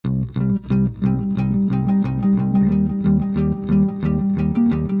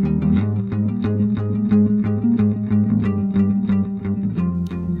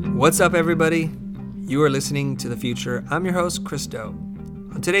What's up, everybody? You are listening to The Future. I'm your host, Chris Doe.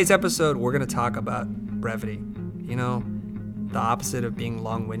 On today's episode, we're going to talk about brevity. You know, the opposite of being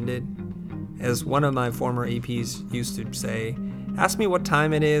long-winded. As one of my former EPs used to say, ask me what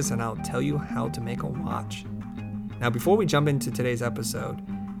time it is and I'll tell you how to make a watch. Now, before we jump into today's episode,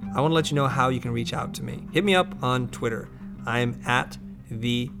 I want to let you know how you can reach out to me. Hit me up on Twitter. I'm at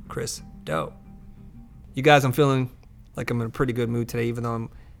the Chris Doe. You guys, I'm feeling like I'm in a pretty good mood today, even though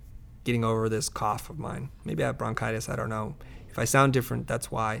I'm getting over this cough of mine. Maybe I have bronchitis, I don't know. If I sound different,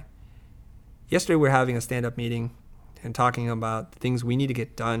 that's why. Yesterday we were having a stand-up meeting and talking about things we need to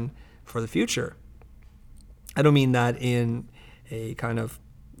get done for the future. I don't mean that in a kind of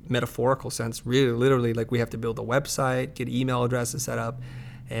metaphorical sense, really literally, like we have to build a website, get email addresses set up,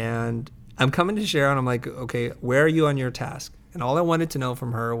 and I'm coming to Cheryl and I'm like, okay, where are you on your task? And all I wanted to know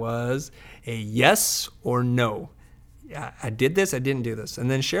from her was a yes or no. Yeah, I did this, I didn't do this.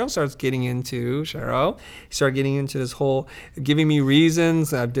 And then Cheryl started getting into this whole giving me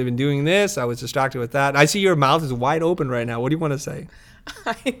reasons. I've been doing this, I was distracted with that. I see your mouth is wide open right now. What do you want to say?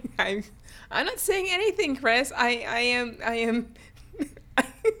 I'm not saying anything, Chris. I am.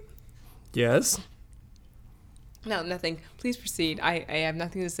 Yes? No, nothing. Please proceed. I have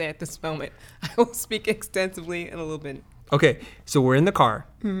nothing to say at this moment. I will speak extensively in a little bit. Okay, so we're in the car,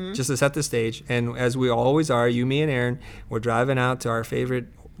 just to set the stage, and as we always are, you, me, and Aaron, we're driving out to our favorite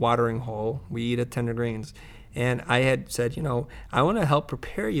watering hole. We eat at Tender Greens, and I had said, I want to help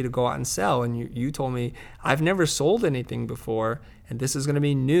prepare you to go out and sell, and you told me, I've never sold anything before, and this is going to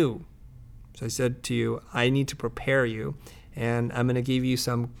be new. So I said to you, I need to prepare you, and I'm going to give you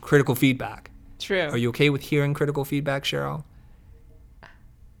some critical feedback. True. Are you okay with hearing critical feedback, Cheryl?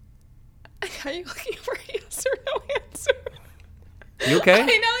 Are you looking for a yes or no answer? You okay? I know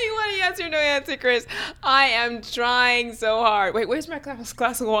you want a yes or no answer, Chris. I am trying so hard. Wait, where's my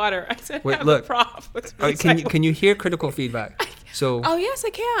glass of water? I said I have a prop. Can you hear critical feedback? So. Oh, yes, I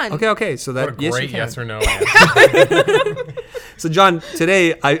can. Okay. So that what a great yes or no answer. So, John,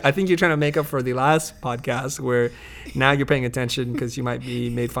 today I think you're trying to make up for the last podcast where now you're paying attention because you might be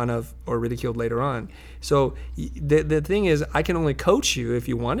made fun of or ridiculed later on. So the thing is, I can only coach you if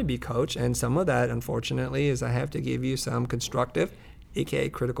you want to be coached, and some of that, unfortunately, is I have to give you some constructive, aka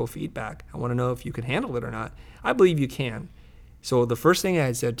critical feedback. I want to know if you can handle it or not. I believe you can. So the first thing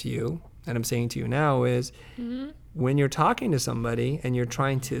I said to you, and I'm saying to you now, is when you're talking to somebody and you're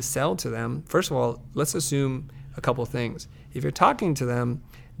trying to sell to them, first of all, let's assume a couple things. If you're talking to them,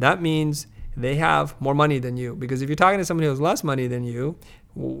 that means they have more money than you. Because if you're talking to somebody who has less money than you,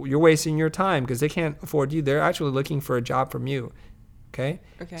 you're wasting your time because they can't afford you. They're actually looking for a job from you. Okay?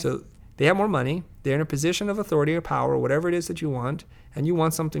 So they have more money. They're in a position of authority or power, whatever it is that you want, and you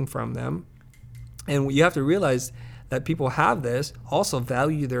want something from them. And you have to realize that people have this, also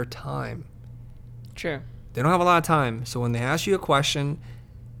value their time. True. They don't have a lot of time. So when they ask you a question,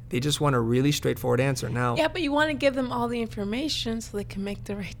 they just want a really straightforward answer. Now, yeah, but you want to give them all the information so they can make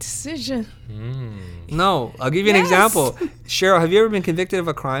the right decision. No, I'll give you an example. Cheryl, have you ever been convicted of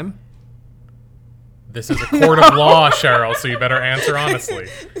a crime? This is a court of law, Cheryl, so you better answer honestly.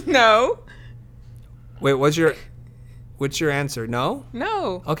 No. Wait, what's your answer? No?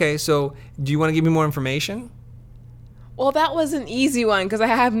 No. Okay, so do you want to give me more information? Well, that was an easy one because I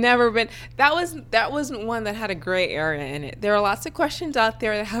have never been. That wasn't one that had a gray area in it. There are lots of questions out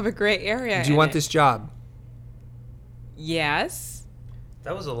there that have a gray area. Do you want this job? Yes.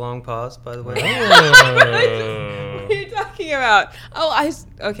 That was a long pause, by the way. What are you talking about?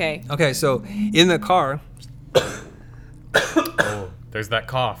 Okay. Okay, so in the car. Oh, there's that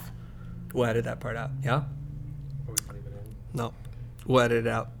cough. We'll edit that part out. Yeah? No. We'll edit it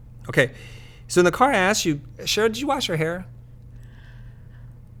out. Okay. So in the car, I asked you, Cheryl, did you wash your hair?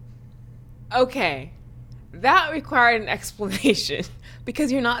 Okay. That required an explanation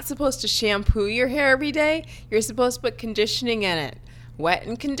because you're not supposed to shampoo your hair every day. You're supposed to put conditioning in it. Wet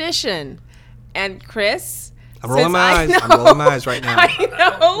and condition. And Chris... I'm rolling my eyes. I'm rolling my eyes right now.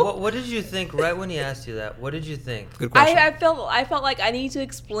 I know. What did you think right when he asked you that? What did you think? Good question. I felt like I need to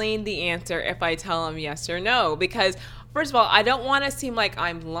explain the answer if I tell him yes or no because... First of all, I don't want to seem like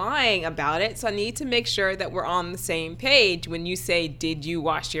I'm lying about it, so I need to make sure that we're on the same page when you say, did you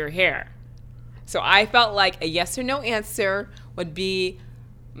wash your hair? So I felt like a yes or no answer would be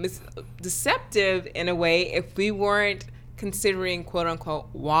deceptive in a way if we weren't considering quote-unquote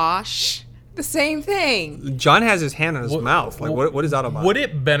wash The same thing. John has his hand on his mouth. Like, what is that about? Would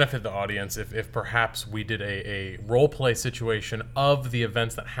it benefit the audience if perhaps we did a role play situation of the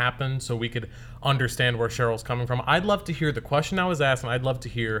events that happened so we could understand where Cheryl's coming from? I'd love to hear the question I was asked, and I'd love to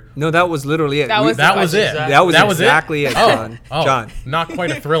hear. No, that was literally it. That was That was it. That was exactly it, John. Oh, John. not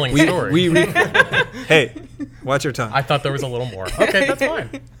quite a thrilling story. Hey, watch your tongue. I thought there was a little more. Okay, that's fine.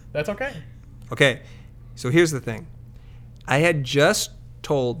 That's okay. Okay, so here's the thing. I had just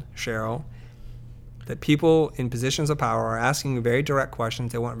told Cheryl that people in positions of power are asking very direct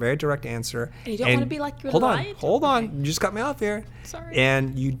questions. They want a very direct answer. And you don't want to be like you're hold lying. Hold on. Okay. You just cut me off here. Sorry.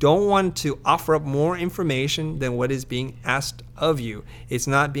 And you don't want to offer up more information than what is being asked of you. It's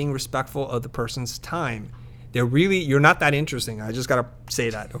not being respectful of the person's time. You're not that interesting. I just got to say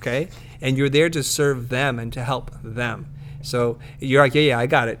that, okay? And you're there to serve them and to help them. So you're like, yeah, I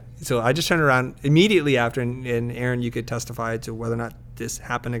got it. So I just turned around immediately after, and Aaron, you could testify to whether or not this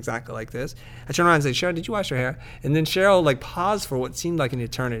happened exactly like this. I turned around and said, Cheryl, did you wash your hair? And then Cheryl paused for what seemed like an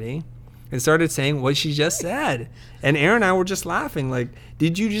eternity and started saying what she just said. And Aaron and I were just laughing, like,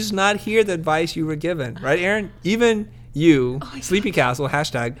 did you just not hear the advice you were given? Right, Aaron? Even you, Sleepy Castle,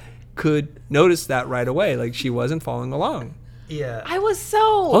 #, could notice that right away. Like, she wasn't following along. Yeah. I was so.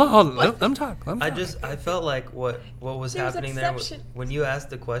 Hold on, let him talk. I felt like what was There was happening exception. there when you asked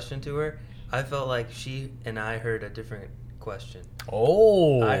the question to her. I felt like she and I heard a different question.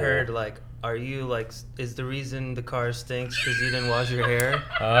 Oh. I heard are you is the reason the car stinks because you didn't wash your hair?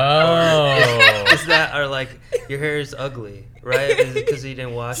 Oh. Is that or your hair is ugly, right? Is it because you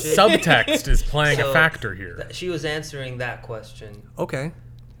didn't wash it? Subtext is playing a So, factor here. She was answering that question. Okay.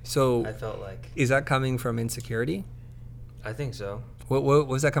 So I felt like. is that coming from insecurity? I think so. What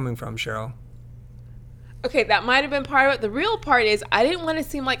was that coming from, Cheryl? Okay, that might have been part of it. The real part is I didn't want to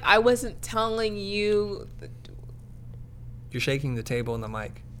seem like I wasn't telling you. You're shaking the table and the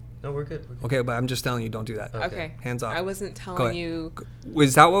mic. No, we're good. We're good. Okay, but I'm just telling you, don't do that. Okay. Hands off. I wasn't Go telling ahead. you.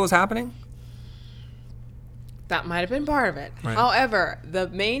 Was that what was happening? That might have been part of it. Right. However, the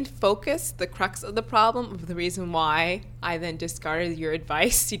main focus, the crux of the problem, of the reason why I then discarded your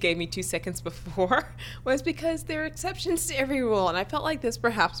advice you gave me 2 seconds before, was because there are exceptions to every rule. And I felt like this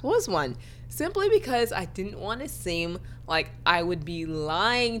perhaps was one. Simply because I didn't want to seem like I would be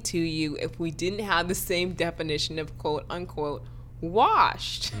lying to you if we didn't have the same definition of quote unquote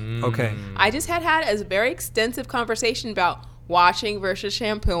washed. Okay. I just had a very extensive conversation about washing versus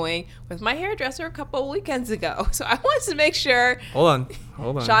shampooing with my hairdresser a couple of weekends ago. So I wanted to make sure. Hold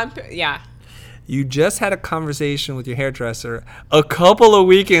on. Yeah. You just had a conversation with your hairdresser a couple of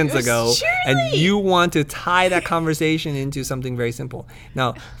weekends ago, Surely. and you want to tie that conversation into something very simple.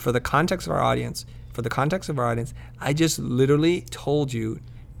 Now, for the context of our audience, I just literally told you,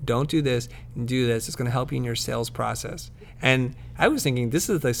 don't do this, do this. It's going to help you in your sales process. And I was thinking, this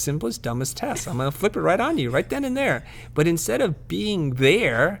is the simplest, dumbest test. I'm going to flip it right on you, right then and there. But instead of being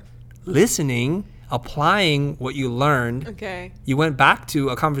there, listening, applying what you learned, Okay. you went back to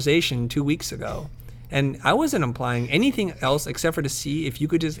a conversation 2 weeks ago. And I wasn't implying anything else except for to see if you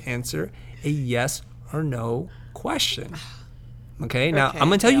could just answer a yes or no question. Okay, now Okay, I'm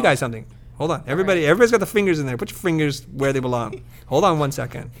going to tell you Dale. guys something. Hold on. Everybody's got the fingers in there. Put your fingers where they belong. Hold on 1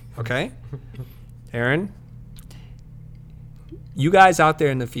 second. Okay? Aaron, you guys out there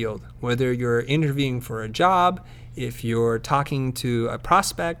in the field, whether you're interviewing for a job, if you're talking to a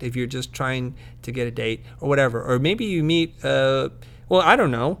prospect, if you're just trying to get a date or whatever, or maybe you meet, I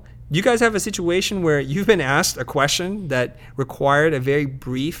don't know. You guys have a situation where you've been asked a question that required a very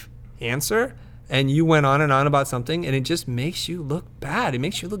brief answer, and you went on and on about something, and it just makes you look bad. It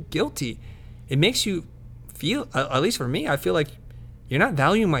makes you look guilty. It makes you feel, at least for me, I feel like you're not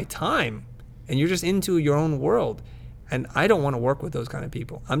valuing my time, and you're just into your own world. And I don't want to work with those kind of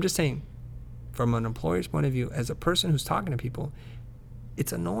people. I'm just saying, from an employer's point of view, as a person who's talking to people,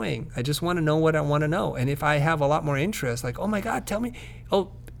 it's annoying. I just want to know what I want to know. And if I have a lot more interest, like, oh my God, tell me,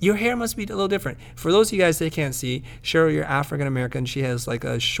 oh, your hair must be a little different. For those of you guys that can't see, Cheryl, you're African American. She has like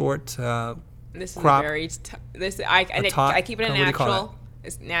a short This is crop. a very. I keep it a What do you call natural.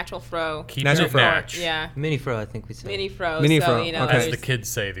 It's natural fro. Keep Natural it fro. natch. Yeah. Mini fro, I think we said. Mini fro. Mini so, fro, you know, okay. As the there's- kids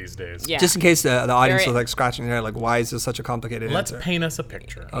say these days. Yeah. Just in case the audience Very- was like scratching their head, like, why is this such a complicated Let's answer? paint us a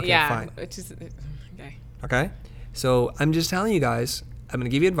picture. Okay, yeah. fine. Which is okay. Okay? So I'm just telling you guys, I'm going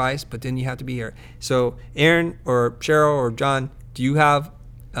to give you advice, but then you have to be here. So Aaron or Cheryl or John, do you have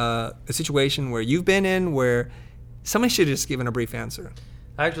a situation where you've been in where somebody should have just given a brief answer?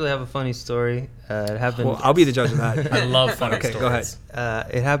 I actually have a funny story. It happened. Well, I'll be the judge of that. I love funny Okay, stories. go ahead.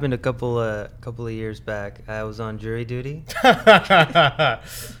 It happened a couple of years back. I was on jury duty, Or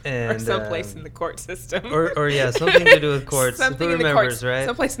and someplace in the court system. or yeah, something to do with courts. Something Who in the remembers, courts, right?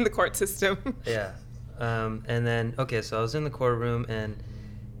 Someplace in the court system. Yeah. And then, okay, so I was in the courtroom, and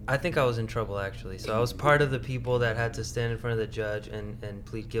I think I was in trouble, actually. So I was part of the people that had to stand in front of the judge and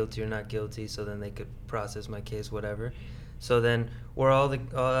plead guilty or not guilty, so then they could process my case, whatever. So then we're all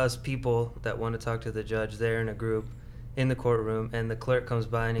us people that want to talk to the judge there in a group in the courtroom, and the clerk comes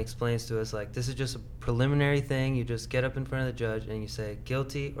by and he explains to us, like, this is just a preliminary thing. You just get up in front of the judge and you say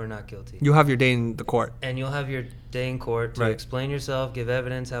guilty or not guilty. You'll have your day in the court. And you'll have your day in court to Right. explain yourself, give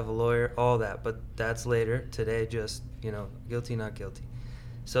evidence, have a lawyer, all that. But that's later. Today, just, guilty, not guilty.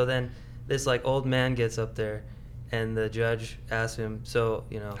 So then this, like, old man gets up there, and the judge asks him, so,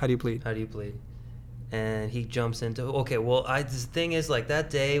 How do you plead? how do you plead? And he jumps into, okay, well, the thing is, like, that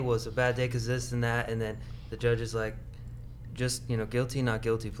day was a bad day because this and that. And then the judge is like, just, guilty, not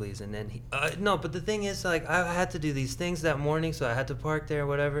guilty, please. And then no, but the thing is, like, I had to do these things that morning, so I had to park there or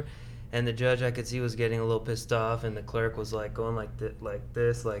whatever. And the judge, I could see, was getting a little pissed off, and the clerk was, like, going like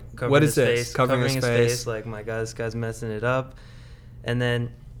this, like, covering What his is this? face. Covering his face. Like, my God, this guy's messing it up. And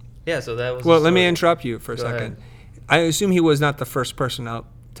then, yeah, so that was Well, the let me story. interrupt you for a Go second. ahead. I assume he was not the first person out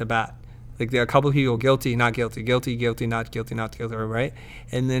to bat. Like, there are a couple of people, guilty, not guilty, guilty, guilty, not guilty, not guilty, right?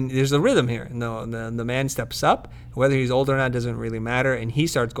 And then there's a rhythm here. The man steps up. Whether he's old or not doesn't really matter. And he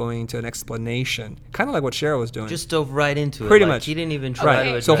starts going into an explanation, kind of like what Cheryl was doing. Just dove right into it. Pretty like, much. He didn't even try Right. to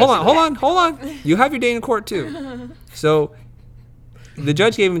address So hold it. on. You have your day in court too. So the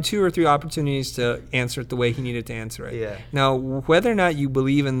judge gave him 2 or 3 opportunities to answer it the way he needed to answer it. Yeah. Now, whether or not you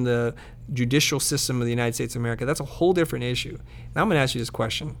believe in the judicial system of the United States of America, that's a whole different issue. Now I'm going to ask you this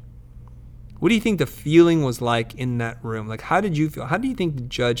question. What do you think the feeling was like in that room? Like, how did you feel? How do you think the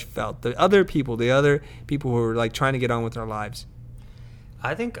judge felt? The other people who were like trying to get on with their lives.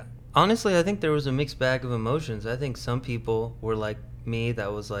 Honestly, I think there was a mixed bag of emotions. I think some people were like me,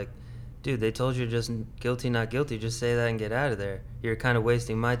 that was like, dude, they told you just guilty, not guilty. Just say that and get out of there. You're kind of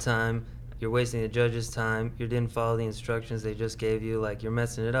wasting my time. You're wasting the judge's time. You didn't follow the instructions they just gave you. Like, you're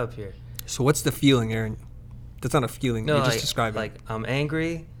messing it up here. So what's the feeling, Aaron? That's not a feeling. No, You're just like, describing. like, I'm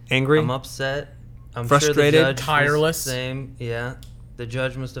angry. Angry? I'm upset. I'm Frustrated? Sure the judge was Tireless? the same. Yeah. The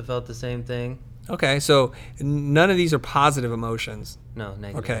judge must have felt the same thing. Okay, so none of these are positive emotions. No,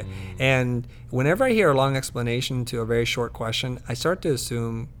 negative. Okay, and whenever I hear a long explanation to a very short question, I start to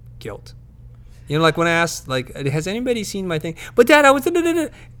assume guilt. Like when I ask, like, has anybody seen my thing? But Dad, I was,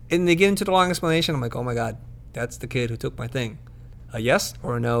 and they get into the long explanation. I'm like, oh my God, that's the kid who took my thing. A yes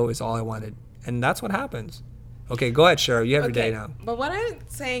or a no is all I wanted, and that's what happens. Okay, go ahead, Cheryl. You have your day now. But what I'm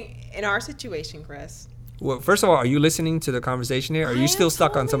saying in our situation, Chris, Well, first of all, are you listening to the conversation here? Or are you I still am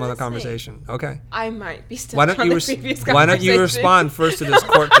stuck on some totally other listening. conversation? Okay. I might be stuck Why don't on you the previous why don't you conversation. respond first to this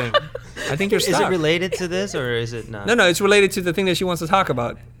court thing? I think you're Is stuck. it related to this or is it not? No, it's related to the thing that she wants to talk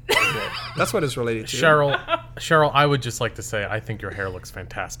about. That's what it's related to. Cheryl, I would just like to say I think your hair looks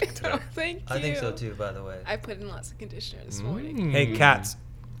fantastic today. Oh, thank you. I think so too, by the way. I put in lots of conditioner this morning. Hey, cats,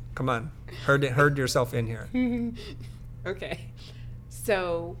 come on. Herd yourself in here. Okay.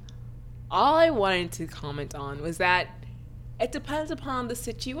 So, all I wanted to comment on was that it depends upon the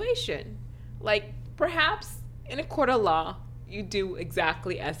situation. Like, perhaps in a court of law, you do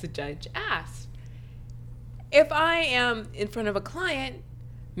exactly as the judge asks. If I am in front of a client,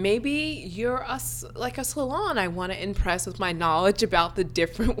 maybe you're like a salon I want to impress with my knowledge about the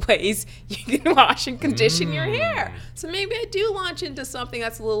different ways you can wash and condition your hair. So maybe I do launch into something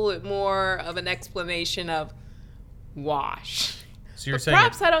that's a little bit more of an explanation of wash. So you're But saying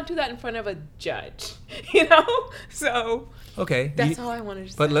perhaps I don't do that in front of a judge, So Okay. that's all I wanted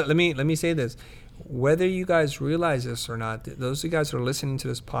to say. But let me say this. Whether you guys realize this or not, those of you guys who are listening to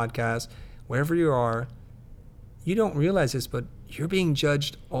this podcast, wherever you are, you don't realize this, but you're being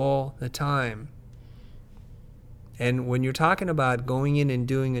judged all the time. And when you're talking about going in and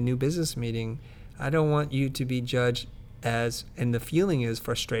doing a new business meeting, I don't want you to be judged as, and the feeling is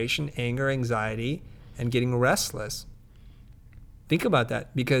frustration, anger, anxiety, and getting restless. Think about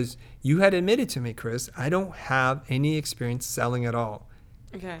that, because you had admitted to me, Chris, I don't have any experience selling at all.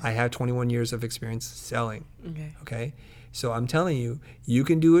 Okay. I have 21 years of experience selling. Okay. Okay. So I'm telling you, you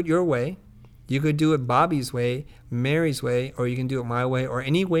can do it your way. You could do it Bobby's way, Mary's way, or you can do it my way, or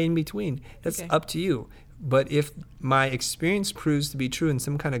any way in between. That's Okay. up to you. But if my experience proves to be true in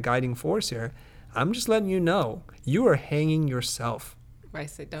some kind of guiding force here, I'm just letting you know you are hanging yourself. Right,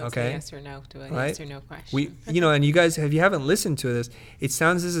 so don't Okay. say yes or no to a Right? yes or no question. We, and you guys, if you haven't listened to this, it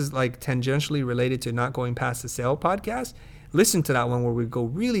sounds this is like tangentially related to not going past the sale podcast. listen to that one where we go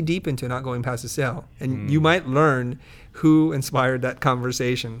really deep into not going past the sale. And you might learn who inspired that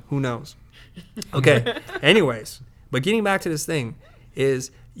conversation. Who knows? Okay. Anyways, but getting back to this thing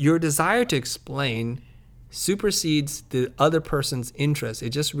is your desire to explain supersedes the other person's interest.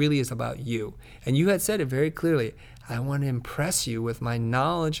 It just really is about you. And you had said it very clearly. I want to impress you with my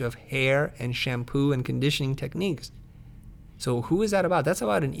knowledge of hair and shampoo and conditioning techniques. So who is that about? That's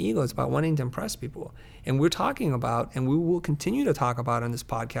about an ego. It's about wanting to impress people. And we're talking about, and we will continue to talk about on this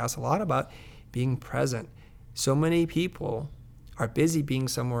podcast a lot about being present. So many people are busy being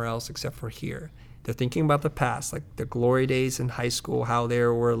somewhere else except for here. They're thinking about the past, like the glory days in high school, how they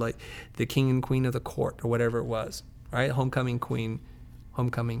were like the king and queen of the court or whatever it was, right? Homecoming queen,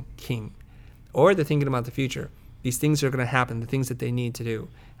 homecoming king. Or they're thinking about the future. These things are going to happen, the things that they need to do,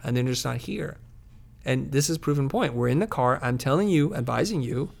 and they're just not here. And this is proven point. We're in the car. I'm telling you, advising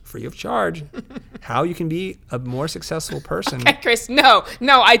you, free of charge, how you can be a more successful person. Okay, Chris, no,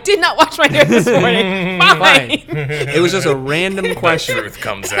 I did not wash my hair this morning. Fine. It was just a random question. The truth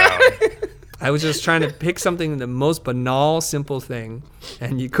comes out. I was just trying to pick something, the most banal, simple thing.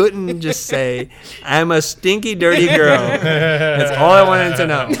 And you couldn't just say, I'm a stinky, dirty girl. That's all I wanted to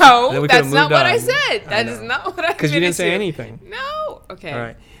know. No, that's not what I said. That is not what I said. Because you didn't say anything. No. Okay. All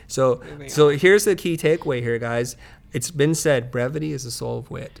right. So here's the key takeaway here, guys. It's been said, brevity is the soul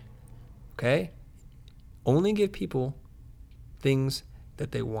of wit. Okay? Only give people things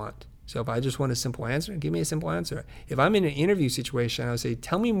that they want. So if I just want a simple answer, give me a simple answer. If I'm in an interview situation, I would say,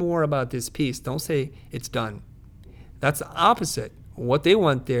 tell me more about this piece. Don't say it's done. That's the opposite. What they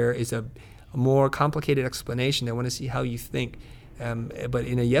want there is a more complicated explanation. They want to see how you think. But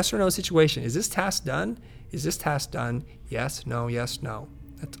in a yes or no situation, is this task done? Is this task done? Yes, no, yes, no.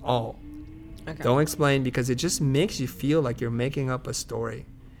 That's all. Okay. Don't explain, because it just makes you feel like you're making up a story.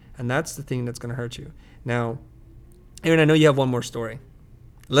 And that's the thing that's going to hurt you. Now, Aaron, I know you have one more story.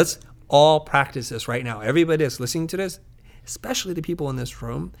 Let's all practice this right now. Everybody that's listening to this, especially the people in this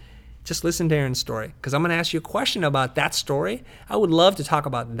room, just listen to Aaron's story, because I'm going to ask you a question about that story. I would love to talk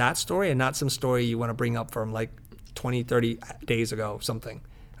about that story and not some story you want to bring up from like 20, 30 days ago, something.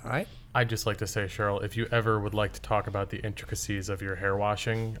 All right? I'd just like to say, Cheryl, if you ever would like to talk about the intricacies of your hair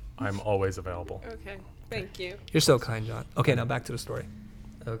washing, I'm always available. Okay. Thank you. You're so kind, John. Okay, now back to the story.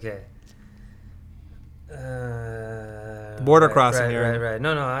 Okay. Border crossing here. Right.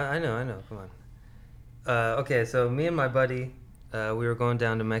 No, I know. Come on. Okay, so me and my buddy, we were going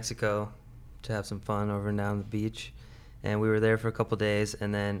down to Mexico to have some fun over down the beach, and we were there for a couple days,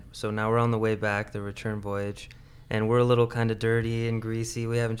 and then so now we're on the way back, the return voyage, and we're a little kind of dirty and greasy.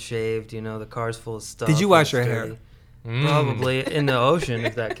 We haven't shaved, the car's full of stuff. Did you wash your hair? Probably in the ocean,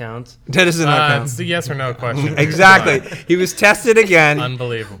 if that counts. That does not count. It's a yes or no question. Exactly. He was tested again.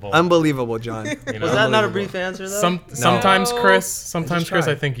 Unbelievable, John. Was that not a brief answer, though? Sometimes, Chris,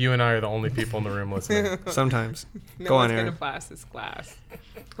 I think you and I are the only people in the room listening. Sometimes. Go on, Aaron. No one's going to pass this class.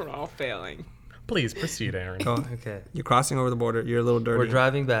 We're all failing. Please proceed, Aaron. Go on. Okay. You're crossing over the border. You're a little dirty. We're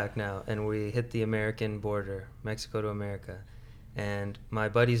driving back now, and we hit the American border, Mexico to America. And my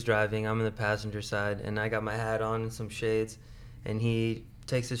buddy's driving. I'm in the passenger side, and I got my hat on and some shades. And he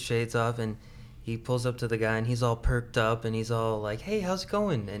takes his shades off, and he pulls up to the guy, and he's all perked up, and he's all like, "Hey, how's it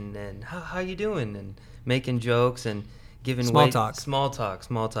going? And how you doing?" And making jokes and giving small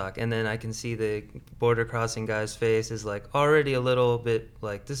talk. And then I can see the border crossing guy's face is like already a little bit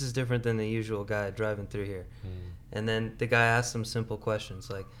like, this is different than the usual guy driving through here. And then the guy asks some simple questions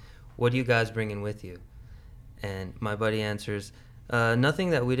like, "What are you guys bringing with you?" And my buddy answers,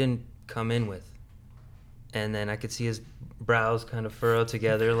 "Nothing that we didn't come in with." And then I could see his brows kind of furrow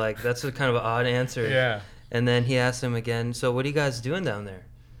together, like that's a kind of an odd answer. Yeah. And then he asked him again, "So what are you guys doing down there?"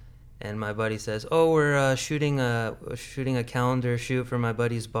 And my buddy says, "Oh, we're shooting a calendar shoot for my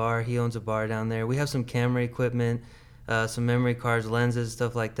buddy's bar. He owns a bar down there. We have some camera equipment, some memory cards, lenses,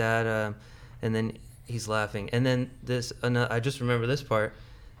 stuff like that." And then he's laughing. And then I just remember this part.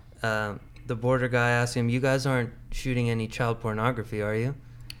 The border guy asked him, "You guys aren't shooting any child pornography, are you?"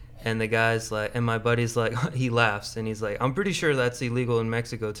 And the guy's like, and my buddy's like, he laughs, and he's like, "I'm pretty sure that's illegal in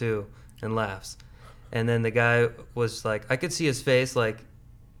Mexico too," and laughs. And then the guy was like, I could see his face, like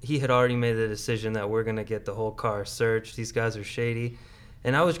he had already made the decision that we're gonna get the whole car searched. These guys are shady.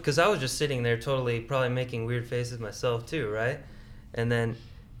 And I was just sitting there totally probably making weird faces myself too, right? And then,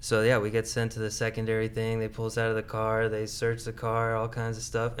 so yeah, we get sent to the secondary thing. They pull us out of the car. They search the car, all kinds of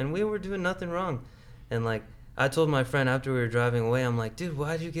stuff. And we were doing nothing wrong. And like, I told my friend after we were driving away, I'm like, "Dude,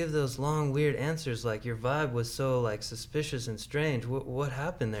 why'd you give those long, weird answers? Like, your vibe was so like suspicious and strange. What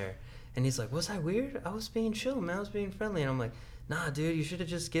happened there?" And he's like, "Was I weird? I was being chill, man. I was being friendly." And I'm like, Nah, dude, you should have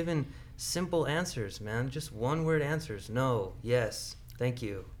just given simple answers, man. Just one-word answers. No, yes, thank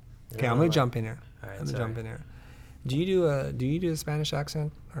you. Okay, I'm gonna jump in here. All right, I'm gonna sorry. jump in here. Do you do a Spanish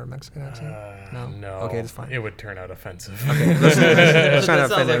accent or a Mexican accent? No. Okay, that's fine. It would turn out offensive. Let's try to That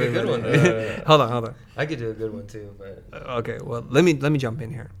sounds offend like a good everybody. one. Hold on. I could do a good one too, but Okay, well, let me jump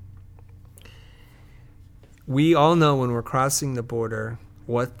in here. We all know when we're crossing the border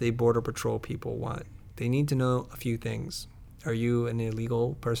what the Border Patrol people want. They need to know a few things. Are you an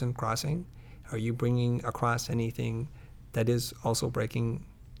illegal person crossing? Are you bringing across anything that is also breaking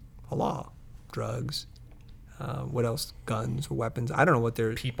a law? Drugs? What else? Guns or weapons? I don't know what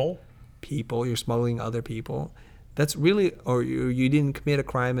they're... People? You're smuggling other people. That's really... Or you didn't commit a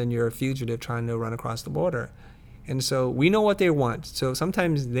crime and you're a fugitive trying to run across the border. And so we know what they want. So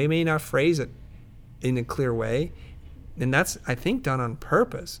sometimes they may not phrase it in a clear way. And that's, I think, done on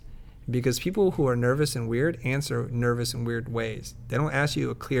purpose. Because people who are nervous and weird answer nervous and weird ways. They don't ask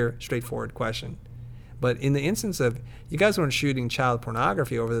you a clear, straightforward question. But in the instance of, you guys weren't shooting child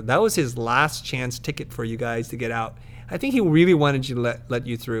pornography over there. That was his last chance ticket for you guys to get out. I think he really wanted you to let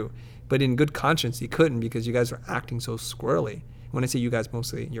you through. But in good conscience, he couldn't because you guys were acting so squirrely. When I say you guys,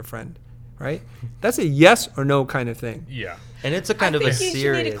 mostly your friend, right? That's a yes or no kind of thing. Yeah. and it's a kind of a I think you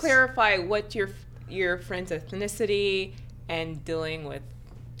should need serious. to clarify what your friend's ethnicity and dealing with.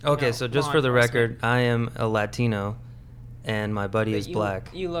 Okay, so just for the law enforcement. record, I am a Latino, and my buddy But is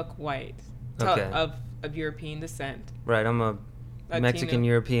black. You look white. Okay. Of European descent. Right, I'm a Latino. Mexican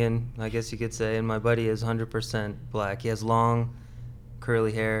European, I guess you could say, and my buddy is 100% black. He has long,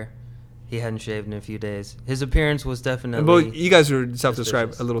 curly hair. He hadn't shaved in a few days. His appearance was definitely But you guys were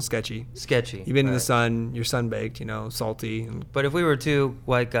self-described suspicious. a little sketchy. sketchy. You've been in the right. sun, you're sunbaked, salty. And But if we were two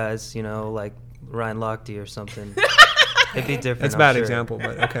white guys, like Ryan Lochte or something, it'd be different. that's a I'm bad sure. example,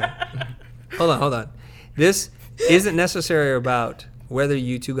 but okay. Hold on. This isn't necessarily about whether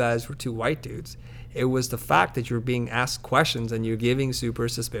you two guys were two white dudes. It was the fact that you're being asked questions and you're giving super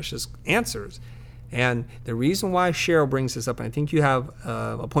suspicious answers. And the reason why Cheryl brings this up, and I think you have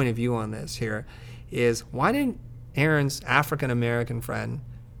a point of view on this here, is why didn't Aaron's African-American friend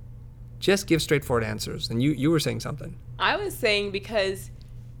just give straightforward answers? And you were saying something. I was saying because,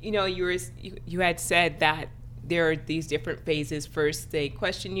 you had said that there are these different phases. First, they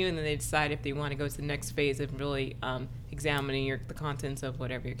question you, and then they decide if they want to go to the next phase of really examining the contents of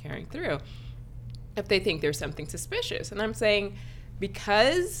whatever you're carrying through, if they think there's something suspicious. And I'm saying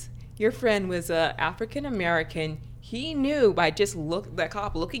because your friend was African American, he knew by just the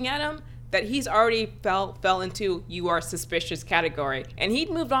cop looking at him that he's already fell into you are suspicious category, and he'd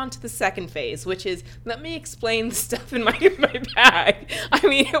moved on to the second phase, which is let me explain the stuff in my bag. I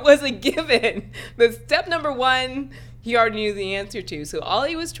mean, it was a given. The step number one, he already knew the answer to. So all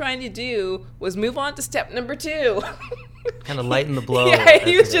he was trying to do was move on to step number two. Kind of lighten the blow. Yeah,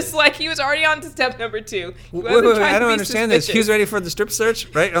 he was as it just is. like, he was already on to step number two. He Wait, wasn't wait, trying I to don't be understand this. He was suspicious. ready for the strip search,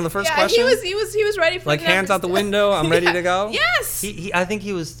 right? On the first Yeah, question? he was ready for Like the hands number out the two. window, I'm ready Yeah. to go? Yes. I think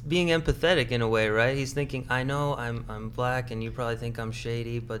he was being empathetic in a way, right? He's thinking, I know I'm black and you probably think I'm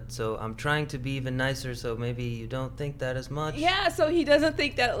shady, but so I'm trying to be even nicer, so maybe you don't think that as much. Yeah, so he doesn't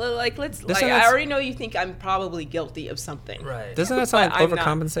think that, like, I that's- already know you think I'm probably guilty of something. Right. Doesn't that sound But like I'm not.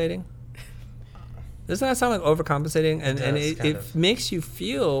 overcompensating? Doesn't that sound like overcompensating? And does, it kind of. makes you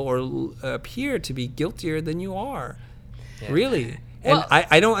feel or appear to be guiltier than you are. Yeah. Really. And Well-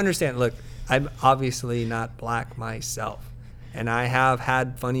 I don't understand. Look, I'm obviously not black myself. And I have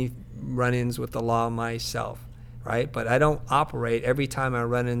had funny run-ins with the law myself, right? But I don't operate every time I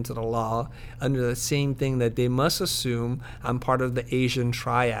run into the law under the same thing that they must assume I'm part of the Asian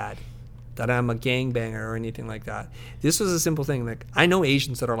triad, that I'm a gangbanger or anything like that. This was a simple thing. Like, I know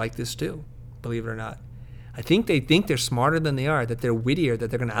Asians that are like this too, believe it or not. I think they think they're smarter than they are, that they're wittier, that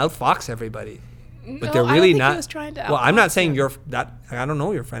they're going to outfox everybody. But No, they're I don't really think he not. was trying to Well, I'm not outfox saying him. I don't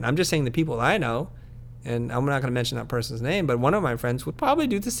know your friend. I'm just saying the people that I know, and I'm not going to mention that person's name, but one of my friends would probably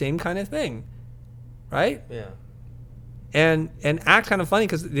do the same kind of thing, right? Yeah. And act kind of funny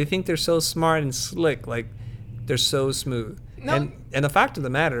because they think they're so smart and slick, like they're so smooth. No. And the fact of the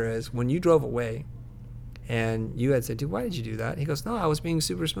matter is, when you drove away, and you had said, dude, why did you do that? He goes, no, I was being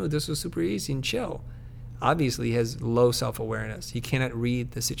super smooth. This was super easy and chill. Obviously, he has low self-awareness. He cannot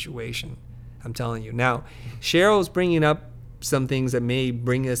read the situation. I'm telling you. Now, Cheryl's bringing up some things that may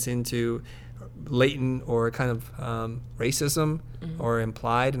bring us into latent or kind of racism or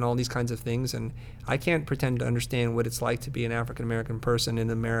implied and all these kinds of things. And I can't pretend to understand what it's like to be an African-American person in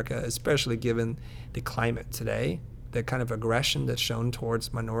America, especially given the climate today, the kind of aggression that's shown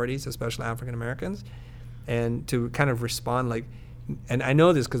towards minorities, especially African-Americans. And to kind of respond like, and I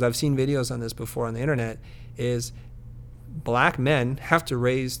know this because I've seen videos on this before on the internet, is black men have to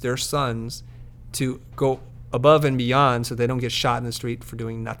raise their sons to go above and beyond so they don't get shot in the street for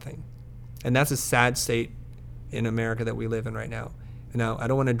doing nothing. And that's a sad state in America that we live in right now. Now, I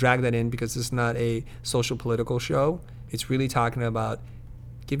don't want to drag that in because this is not a social political show. It's really talking about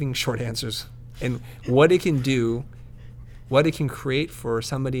giving short answers and what it can do, what it can create for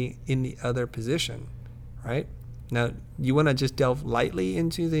somebody in the other position, right? Now, you want to just delve lightly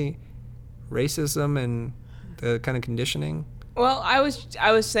into the racism and the kind of conditioning? Well, I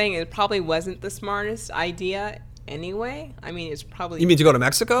was saying it probably wasn't the smartest idea anyway. I mean, it's probably... You mean to go to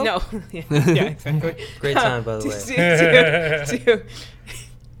Mexico? No. Yeah, exactly. Great time, by the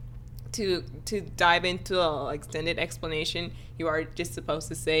way. To dive into an extended explanation, you are just supposed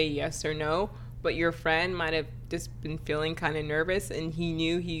to say yes or no, but your friend might have just been feeling kind of nervous, and he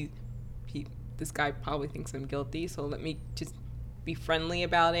knew this guy probably thinks I'm guilty, so let me just be friendly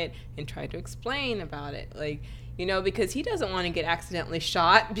about it and try to explain about it. Like, you know, because he doesn't want to get accidentally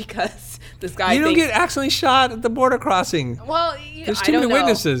shot because this guy You don't get accidentally shot at the border crossing. Well, there's too many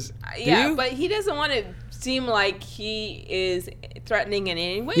witnesses. Yeah, you? but he doesn't want to seem like he is threatening in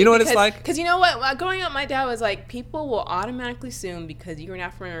any way. You know what it's like? Because you know what? Growing up, my dad was like, people will automatically assume because you're an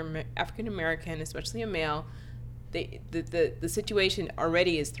African American, especially a male, the situation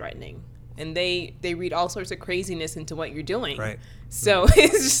already is threatening. And they read all sorts of craziness into what you're doing. Right. So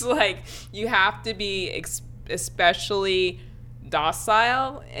it's just like you have to be especially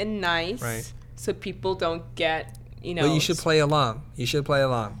docile and nice, right, so people don't get, you know. Well, you should play along.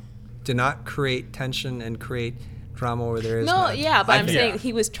 Do not create tension and create drama where there is none. No, yeah, but I'm saying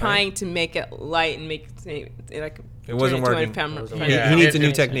he was trying to make it light and make it like it wasn't working. Yeah. He needs a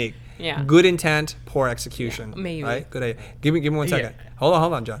new technique. Yeah. Good intent, poor execution. Yeah, maybe. Right? Good idea. Give me 1 second. Yeah.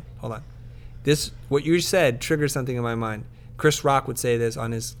 Hold on, John. Hold on. What you said triggered something in my mind. Chris Rock would say this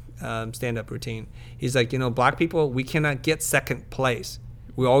on his stand-up routine. He's like, black people, we cannot get second place.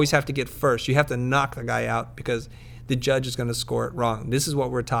 We always have to get first. You have to knock the guy out because the judge is going to score it wrong. This is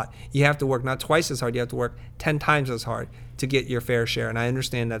what we're taught. You have to work not twice as hard. You have to work 10 times as hard to get your fair share. And I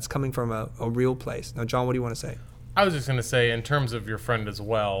understand that's coming from a real place. Now, John, what do you want to say? I was just going to say, in terms of your friend as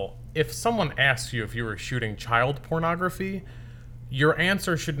well, if someone asks you if you were shooting child pornography, your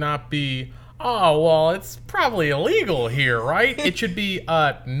answer should not be, oh, well, it's probably illegal here, right? It should be,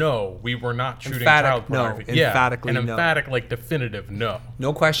 no, we were not shooting child pornography. No. Emphatically an no. emphatic, like, definitive no.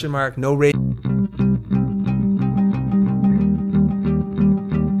 No question mark, no rate.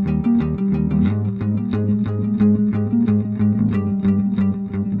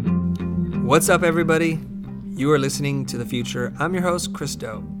 What's up, everybody? You are listening to The Future. I'm your host, Chris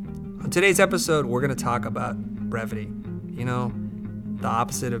Doe. On today's episode, we're going to talk about brevity. The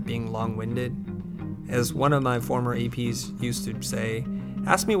opposite of being long-winded. As one of my former APs used to say,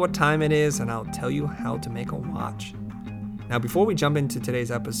 ask me what time it is and I'll tell you how to make a watch. Now, before we jump into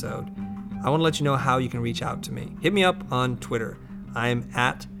today's episode, I want to let you know how you can reach out to me. Hit me up on Twitter. I'm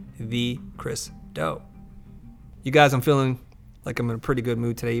at the Chris Doe. You guys, I'm feeling like I'm in a pretty good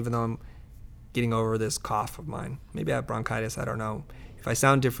mood today, even though I'm getting over this cough of mine. Maybe I have bronchitis, I don't know. If I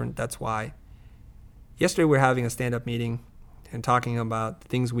sound different, that's why. Yesterday we were having a stand-up meeting and talking about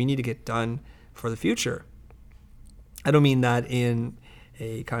things we need to get done for the future. I don't mean that in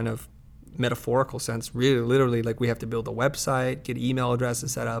a kind of metaphorical sense, really literally, like we have to build a website, get email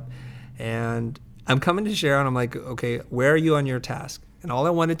addresses set up. And I'm coming to Cheryl and I'm like, okay, where are you on your task? And all I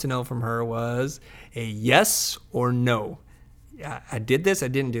wanted to know from her was a yes or no. Yeah, I did this, I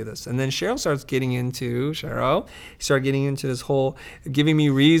didn't do this. And then Cheryl started getting into this whole giving me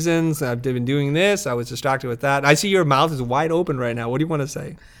reasons. I've been doing this, I was distracted with that. I see your mouth is wide open right now. What do you want to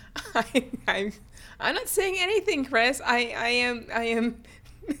say? I'm not saying anything, Chris. I am.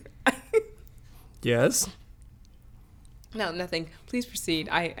 Yes? No, nothing. Please proceed.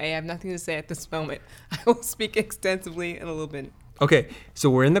 I have nothing to say at this moment. I will speak extensively in a little bit. Okay, so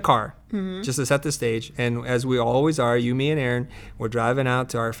we're in the car, just to set the stage, and as we always are, you, me, and Aaron, we're driving out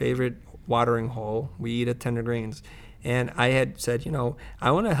to our favorite watering hole. We eat at Tender Greens, and I had said,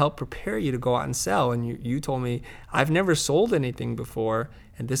 I want to help prepare you to go out and sell, and you told me, I've never sold anything before,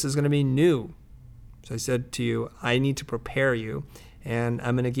 and this is going to be new. So I said to you, I need to prepare you, and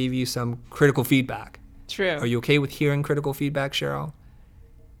I'm going to give you some critical feedback. True. Are you okay with hearing critical feedback, Cheryl?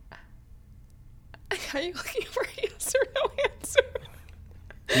 Are you looking for a yes or no answer?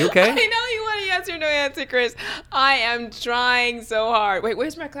 You okay? I know you want a yes or no answer, Chris. I am trying so hard. Wait,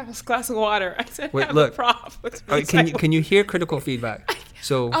 where's my glass of water? I said have a prop. Can you hear critical feedback?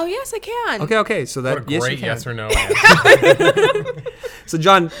 So. Oh, yes, I can. Okay. So that What a great yes yes or no answer. So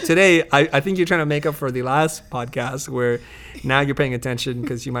John, today I think you're trying to make up for the last podcast where now you're paying attention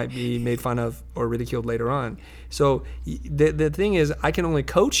because you might be made fun of or ridiculed later on. So the thing is, I can only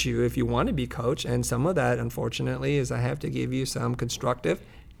coach you if you want to be coached, and some of that, unfortunately, is I have to give you some constructive,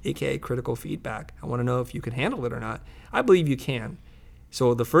 aka critical feedback. I want to know if you can handle it or not. I believe you can.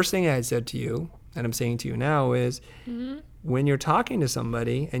 So the first thing I had said to you, and I'm saying to you now, is when you're talking to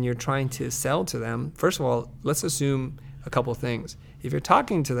somebody and you're trying to sell to them, first of all, let's assume a couple things. If you're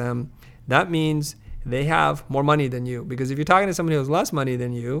talking to them, that means they have more money than you. Because if you're talking to somebody who has less money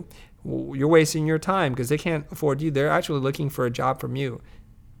than you, you're wasting your time because they can't afford you. They're actually looking for a job from you.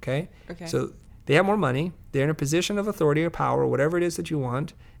 Okay? So they have more money. They're in a position of authority or power, whatever it is that you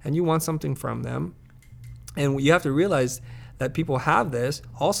want, and you want something from them. And you have to realize that people have this,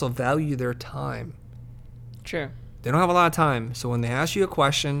 also value their time. True. They don't have a lot of time. So when they ask you a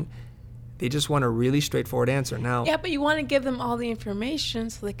question, they just want a really straightforward answer. Now, Yeah, but you want to give them all the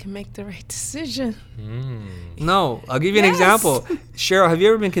information so they can make the right decision. no, I'll give you an Yes. example. Cheryl, have you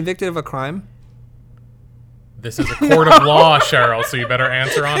ever been convicted of a crime? This is a court of law, Cheryl, so you better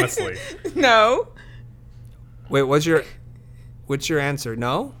answer honestly. No. Wait, what's your answer?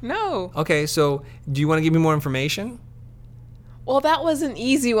 No? No. Okay, so do you want to give me more information? Well, that was an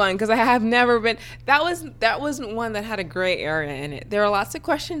easy one because I have never been. That wasn't one that had a gray area in it. There are lots of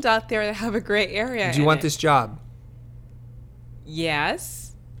questions out there that have a gray area. Do you want this job?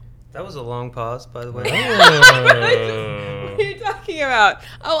 Yes. That was a long pause, by the way. What are you talking about?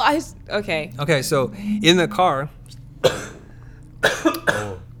 Okay. Okay, so in the car,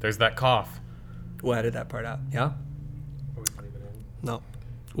 Oh, there's that cough. we'll edit that part out. Yeah? No,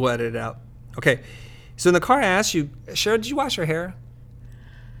 we'll edit it out. Okay, so in the car I asked you, Cheryl, did you wash your hair?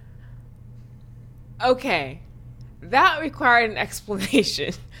 Okay. That required an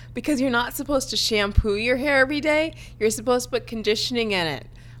explanation because you're not supposed to shampoo your hair every day. You're supposed to put conditioning in it.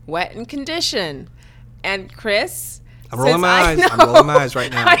 Wet and condition. And Chris, I'm rolling my eyes. I I'm rolling my eyes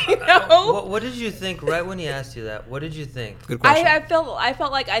right now. I know. What did you think right when he asked you that? What did you think? Good question. I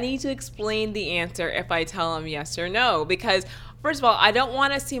felt like I need to explain the answer if I tell him yes or no because first of all, I don't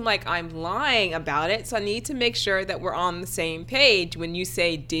want to seem like I'm lying about it, so I need to make sure that we're on the same page when you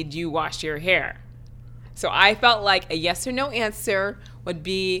say, "Did you wash your hair?" So I felt like a yes or no answer would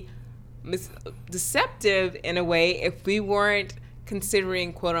be deceptive in a way if we weren't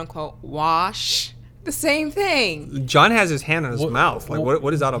considering quote unquote wash the same thing. John has his hand on his mouth. Like,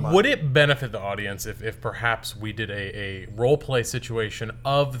 what is that about? Would it benefit the audience if perhaps we did a role play situation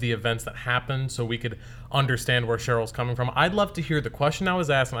of the events that happened so we could understand where Cheryl's coming from? I'd love to hear the question I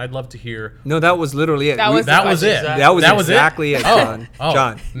was asked, and I'd love to hear. No, that was literally it. That was That was it. That was That exactly it, John. Oh,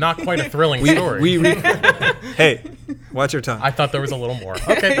 John. not quite a thrilling story. Hey, watch your tongue. I thought there was a little more.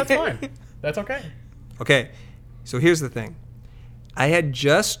 Okay, that's fine. That's okay. Okay, so here's the thing. I had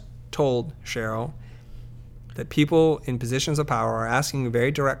just told Cheryl that people in positions of power are asking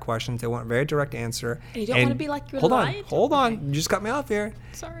very direct questions. They want a very direct answer. And you don't want to be like you're hold lying. Hold on. You just cut me off here.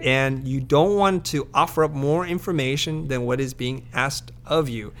 Sorry. And you don't want to offer up more information than what is being asked of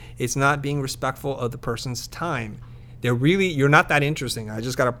you. It's not being respectful of the person's time. You're not that interesting. I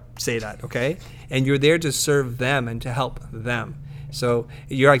just got to say that, okay? And you're there to serve them and to help them. So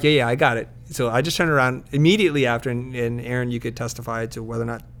you're like, yeah, I got it. So I just turned around immediately after, and Aaron, you could testify to whether or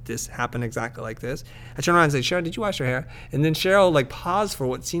not this happened exactly like this. I turned around and said, Cheryl, did you wash your hair? And then Cheryl paused for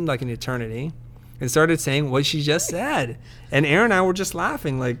what seemed like an eternity and started saying what she just said. And Aaron and I were just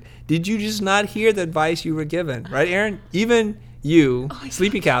laughing like, did you just not hear the advice you were given? Right, Aaron? Even you,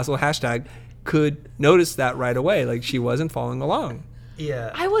 Sleepy Castle, #, could notice that right away. Like she wasn't following along.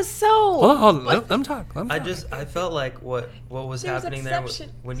 Yeah. I was so. Hold on, let them talk. I felt like what was There was happening there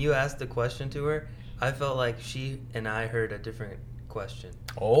exception. when you asked the question to her. I felt like she and I heard a different question.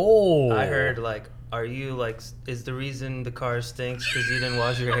 Oh. I heard are you is the reason the car stinks because you didn't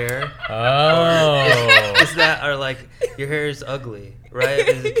wash your hair? Oh. Is that or your hair is ugly, right?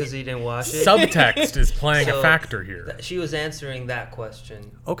 Is it because you didn't wash it? Subtext is playing a So, factor here. She was answering that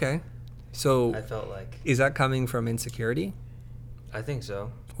question. Okay. So I felt like. is that coming from insecurity? I think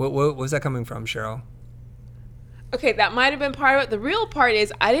so. What was that coming from, Cheryl? Okay, that might have been part of it. The real part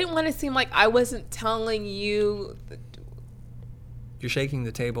is I didn't want to seem like I wasn't telling you. You're shaking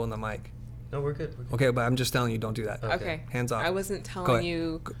the table and the mic. No, we're good. We're good. Okay, but I'm just telling you, don't do that. Okay. Okay. Hands off. I wasn't Go telling ahead.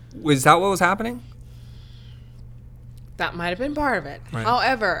 you. Was that what was happening? That might have been part of it. Right.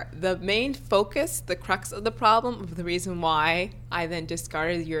 However, the main focus, the crux of the problem, of the reason why I then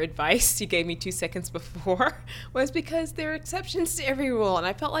discarded your advice you gave me 2 seconds before, was because there are exceptions to every rule, and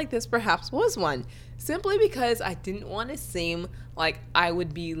I felt like this perhaps was one. Simply because I didn't want to seem like I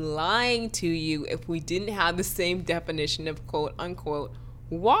would be lying to you if we didn't have the same definition of quote unquote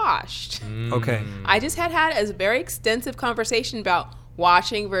washed. Okay. I just had a very extensive conversation about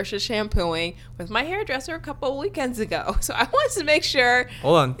washing versus shampooing with my hairdresser a couple of weekends ago. So I wanted to make sure.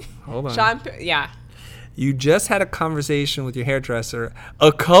 Hold on. Yeah. You just had a conversation with your hairdresser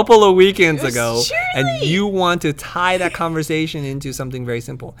a couple of weekends ago, and you want to tie that conversation into something very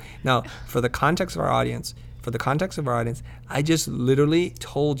simple. Now, for the context of our audience, I just literally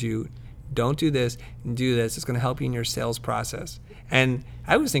told you, don't do this and do this. It's going to help you in your sales process. And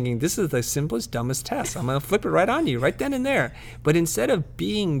I was thinking, this is the simplest, dumbest test. I'm going to flip it right on you, right then and there. But instead of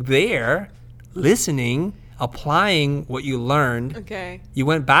being there, listening, applying what you learned, you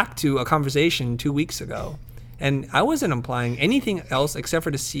went back to a conversation 2 weeks ago. And I wasn't applying anything else except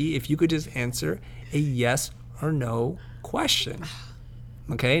for to see if you could just answer a yes or no question.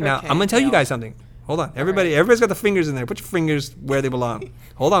 Okay, now I'm going to tell you guys something. Hold on. Everybody's got the fingers in there. Put your fingers where they belong.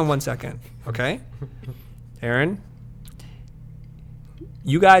 Hold on 1 second. Okay? Aaron,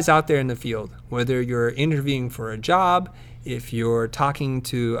 you guys out there in the field, whether you're interviewing for a job, if you're talking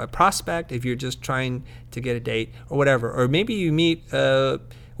to a prospect, if you're just trying to get a date or whatever, or maybe you meet, I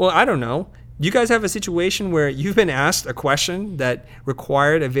don't know. You guys have a situation where you've been asked a question that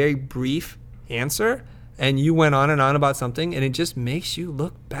required a very brief answer, and you went on and on about something, and it just makes you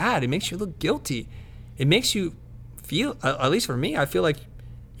look bad. It makes you look guilty. It makes you feel, at least for me, I feel like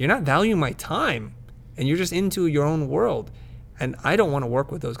you're not valuing my time, and you're just into your own world. And I don't want to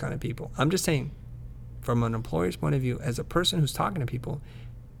work with those kind of people. I'm just saying, from an employer's point of view, as a person who's talking to people,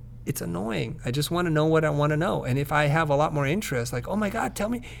 it's annoying. I just want to know what I want to know. And if I have a lot more interest, like, oh my God, tell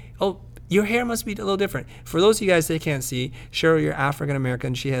me, your hair must be a little different. For those of you guys that can't see, Cheryl, you're African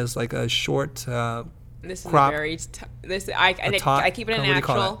American. She has like a short this crop. Is a very, I keep it a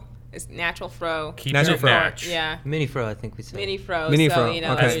natural. It's natural fro. Natural fro. Natch. Yeah. Mini fro, I think we said. Mini fro. Mini so, fro, you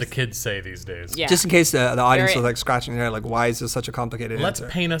know, okay. As the kids say these days. Yeah. Just in case the audience Very- was like scratching their head, like, why is this such a complicated Let's answer?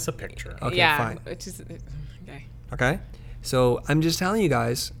 paint us a picture. Okay, yeah. fine. Which is, okay. Okay? So I'm just telling you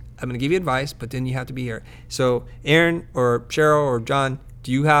guys, I'm going to give you advice, but then you have to be here. So Aaron or Cheryl or John,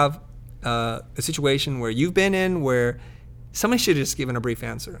 do you have a situation where you've been in where somebody should have just given a brief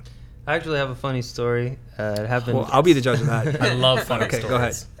answer? I actually have a funny story. It happened. Well, I'll be the judge of that. I love funny Okay,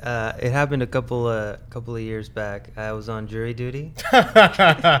 stories. go ahead. It happened a couple of years back. I was on jury duty,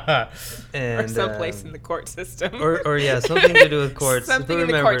 and Or someplace in the court system. or yeah, something to do with courts. Something Who in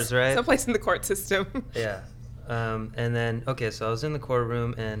the remembers, courts, right? Someplace in the court system. Yeah. And then, so I was in the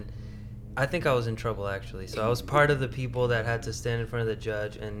courtroom, and I think I was in trouble, actually. So I was part of the people that had to stand in front of the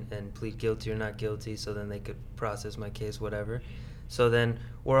judge and plead guilty or not guilty, so then they could process my case, whatever. So then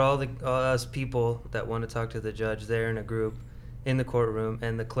we're all us people that want to talk to the judge there in a group in the courtroom,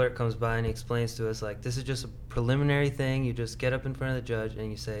 and the clerk comes by and he explains to us, like, this is just a preliminary thing. You just get up in front of the judge and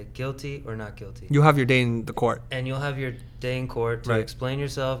you say guilty or not guilty. You'll have your day in the court. And you'll have your day in court to Right. explain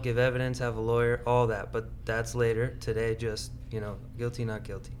yourself, give evidence, have a lawyer, all that. But that's later. Today, just, guilty, not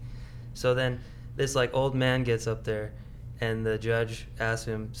guilty. So then this, like, old man gets up there, and the judge asks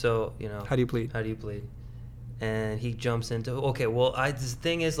him, so, How do you plead? How do you plead? And he jumps into, okay, well, the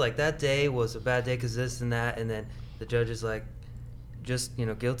thing is, like, that day was a bad day because this and that. And then the judge is like, just,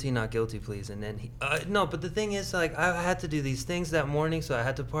 guilty, not guilty, please. And then no, but the thing is, like, I had to do these things that morning, so I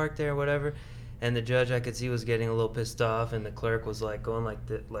had to park there or whatever. And the judge, I could see, was getting a little pissed off, and the clerk was, like, going like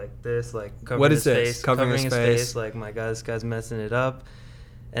this, like, covering What his is this? face. Covering his face. Like, my God, this guy's messing it up.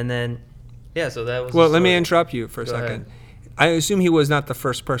 And then, yeah, so that was Well, the let me story. interrupt you for a Go second. ahead. I assume he was not the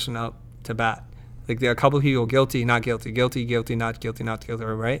first person out to bat. Like, there are a couple of people, guilty, not guilty, guilty, guilty, not guilty, not guilty,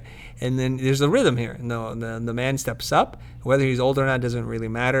 right? And then there's a rhythm here. No, the man steps up. Whether he's old or not doesn't really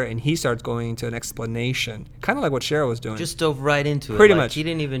matter, and he starts going into an explanation, kind of like what Cheryl was doing. Just dove right into it. Pretty like, much. He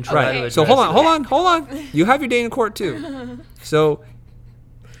didn't even try to Right. address So hold it. on. You have your day in court too. So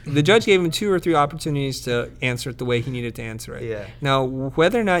the judge gave him 2 or 3 opportunities to answer it the way he needed to answer it. Yeah. Now,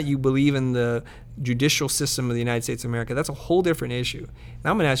 whether or not you believe in the judicial system of the United States of America, that's a whole different issue.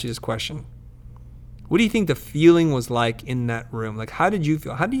 Now I'm going to ask you this question. What do you think the feeling was like in that room? Like, how did you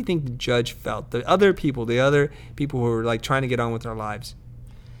feel? How do you think the judge felt? The other people who were like trying to get on with their lives.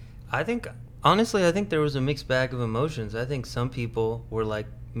 Honestly, I think there was a mixed bag of emotions. I think some people were like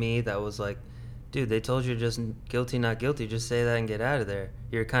me, that was like, dude, they told you just guilty, not guilty. Just say that and get out of there.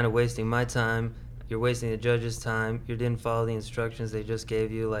 You're kind of wasting my time. You're wasting the judge's time. You didn't follow the instructions they just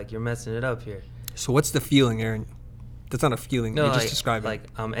gave you. Like, you're messing it up here. So what's the feeling, Aaron? That's not a feeling. No, You're just like, describing. like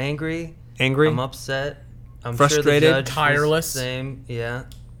I'm angry. Angry? I'm upset. I'm Frustrated? Sure the judge Tireless? Was the same. Yeah.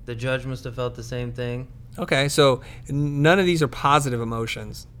 The judge must have felt the same thing. Okay, so none of these are positive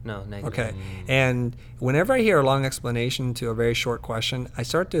emotions. No, negative. Okay. And whenever I hear a long explanation to a very short question, I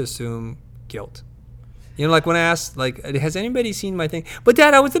start to assume guilt. You know, like when I ask, like, has anybody seen my thing? But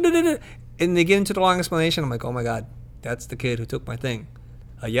Dad, I was... And they get into the long explanation. I'm like, oh my God, that's the kid who took my thing.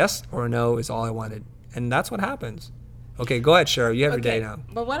 A yes or a no is all I wanted. And that's what happens. Okay, go ahead, Cheryl. You have your day now.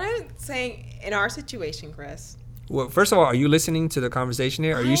 But what I'm saying in our situation, Chris... Well, first of all, are you listening to the conversation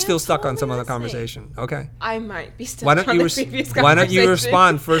here? Or are you still stuck on some other listening. conversation? Okay. I might be stuck Why don't on you the previous Why don't you conversation.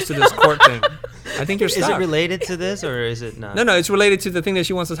 respond first to this court thing? I think you're Is stuck. it related to this or is it not? No, it's related to the thing that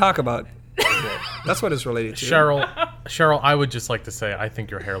she wants to talk about. That's what it's related to. Cheryl, I would just like to say I think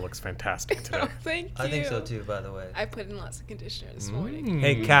your hair looks fantastic today. Oh, thank you. I think so too, by the way. I put in lots of conditioner this morning.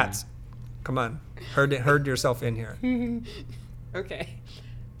 Hey, cats, come on. Herd yourself in here. Okay.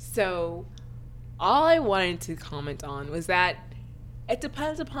 So, all I wanted to comment on was that it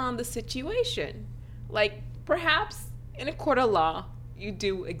depends upon the situation. Like, perhaps in a court of law, you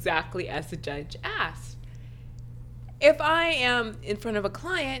do exactly as the judge asks. If I am in front of a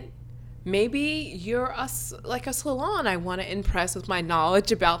client, maybe you're like a salon I want to impress with my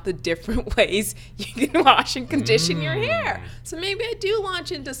knowledge about the different ways you can wash and condition your hair. So maybe I do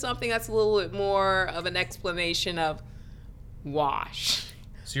launch into something that's a little bit more of an explanation of wash.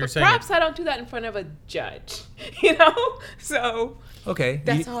 So you're But saying perhaps I don't do that in front of a judge, you know? So Okay.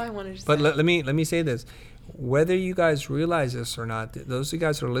 that's all I wanted to say. But let me say this. Whether you guys realize this or not, those of you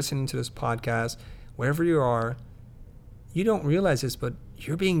guys who are listening to this podcast, wherever you are, you don't realize this, but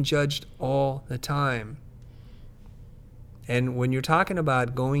you're being judged all the time. And when you're talking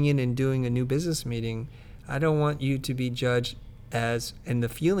about going in and doing a new business meeting, I don't want you to be judged as, and the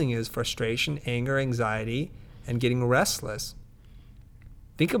feeling is frustration, anger, anxiety, and getting restless.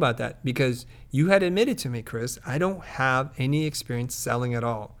 Think about that, because you had admitted to me, Chris, I don't have any experience selling at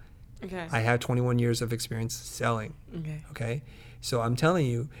all. Okay. I have 21 years of experience selling. Okay. Okay. So I'm telling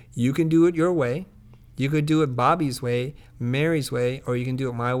you, you can do it your way. You could do it Bobby's way, Mary's way, or you can do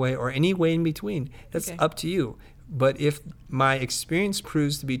it my way, or any way in between. That's Okay. up to you. But if my experience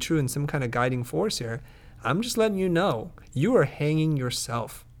proves to be true in some kind of guiding force here, I'm just letting you know you are hanging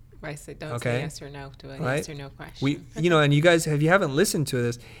yourself. I said don't Okay. say yes or no to a Right? yes or no question. And you guys, if you haven't listened to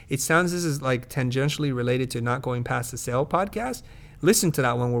this, it sounds this is like tangentially related to Not Going Past the Sale podcast. Listen to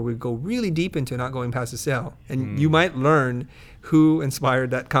that one where we go really deep into Not Going Past the Sale, and you might learn who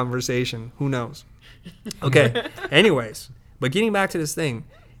inspired that conversation. Who knows? Okay. Anyways, but getting back to this thing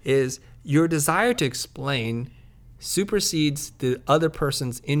is your desire to explain supersedes the other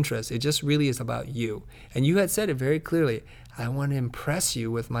person's interest. It just really is about you. And you had said it very clearly. I want to impress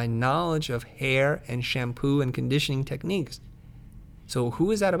you with my knowledge of hair and shampoo and conditioning techniques. So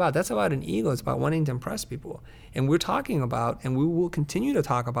who is that about? That's about an ego. It's about wanting to impress people. And we're talking about, and we will continue to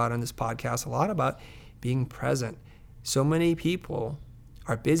talk about on this podcast a lot about being present. So many people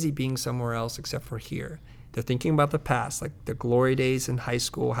are busy being somewhere else except for here. They're thinking about the past, like the glory days in high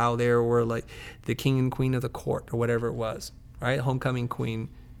school, how they were like the king and queen of the court or whatever it was, right? Homecoming queen,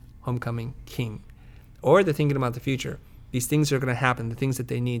 homecoming king. Or they're thinking about the future. These things are going to happen, the things that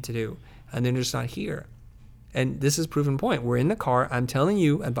they need to do, and they're just not here. And this is proven point. We're in the car. I'm telling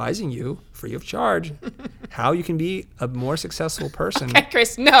you, advising you, free of charge, how you can be a more successful person. Okay,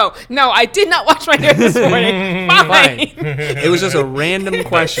 Chris, no, I did not wash my hair this morning. Fine. It was just a random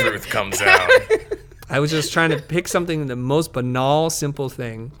question. truth comes out. I was just trying to pick something, the most banal, simple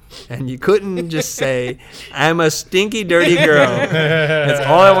thing. And you couldn't just say, I'm a stinky, dirty girl. That's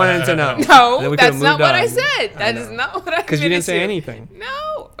all I wanted to know. No, that's not what I said. That is not what I said. Because you didn't say anything.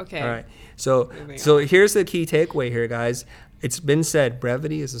 No. Okay. All right. So here's the key takeaway here, guys. It's been said,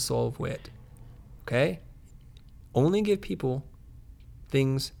 brevity is the soul of wit. Okay? Only give people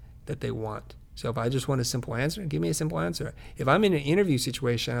things that they want. So if I just want a simple answer, give me a simple answer. If I'm in an interview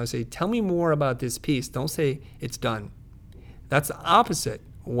situation, I would say, tell me more about this piece. Don't say it's done. That's the opposite.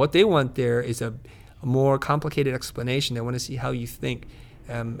 What they want there is a more complicated explanation. They want to see how you think.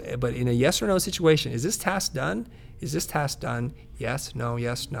 But in a yes or no situation, is this task done? Is this task done? Yes, no,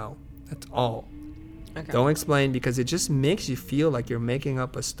 yes, no. That's all. Okay. Don't explain, because it just makes you feel like you're making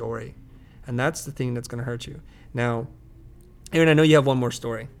up a story. And that's the thing that's going to hurt you. Now, Aaron, I know you have one more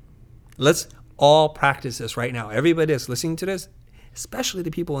story. Let's all practice this right now. Everybody that's listening to this, especially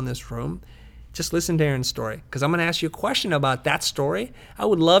the people in this room, just listen to Aaron's story, because I'm going to ask you a question about that story. I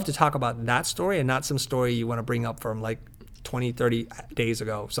would love to talk about that story and not some story you want to bring up from like 20, 30 days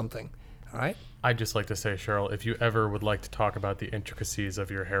ago, something. All right? I'd just like to say, Cheryl, if you ever would like to talk about the intricacies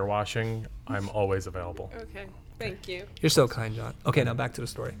of your hair washing, I'm always available. Okay. Thank you. You're so kind, John. Okay, now back to the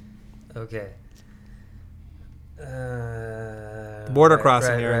story. Okay. Border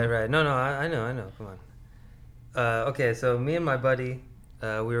crossing right, here. Right. No, I know. Come on. Okay, so me and my buddy,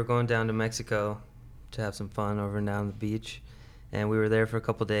 we were going down to Mexico to have some fun over and down the beach, and we were there for a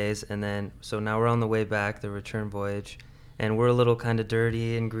couple days, and then so now we're on the way back, the return voyage, and we're a little kind of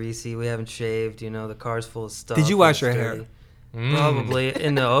dirty and greasy. We haven't shaved, the car's full of stuff. Did you wash and your it's hair? dirty. Probably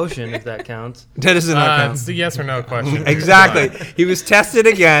in the ocean, if that counts. That does not count. It's a yes or no question. Exactly. He was tested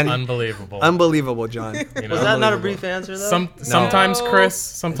again. Unbelievable. Unbelievable, John. You know? Was that not a brief answer, though? Sometimes, No.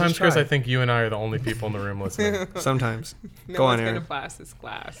 Chris, Just try. I think you and I are the only people in the room listening. Sometimes. No Go on, one's Aaron. gonna pass this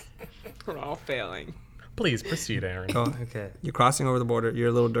class. We're all failing. Please proceed, Aaron. Go on. Okay. You're crossing over the border. You're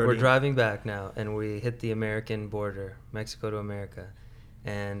a little dirty. We're driving back now, and we hit the American border, Mexico to America.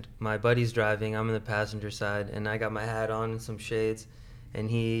 And my buddy's driving. I'm in the passenger side, and I got my hat on and some shades.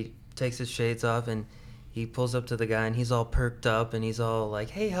 And he takes his shades off, and he pulls up to the guy, and he's all perked up, and he's all like,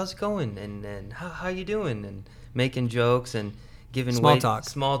 "Hey, how's it going? And how you doing?" And making jokes and giving Small talk.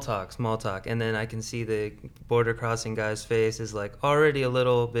 Small talk. And then I can see the border crossing guy's face is like already a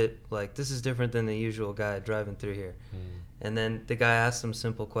little bit like, this is different than the usual guy driving through here. And then the guy asks some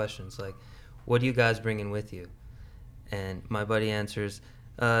simple questions like, "What are you guys bringing with you?" And my buddy answers,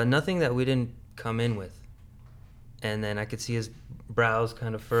 "Nothing that we didn't come in with." And then I could see his brows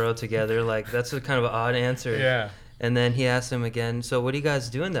kind of furrow together, like that's a kind of an odd answer. Yeah. And then he asked him again, "So what are you guys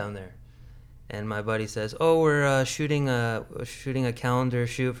doing down there?" And my buddy says, "Oh, we're shooting a calendar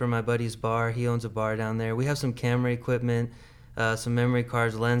shoot for my buddy's bar. He owns a bar down there. We have some camera equipment, some memory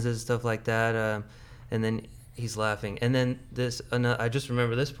cards, lenses, stuff like that." And then he's laughing. And then I just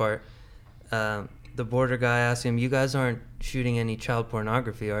remember this part. The border guy asked him, "You guys aren't shooting any child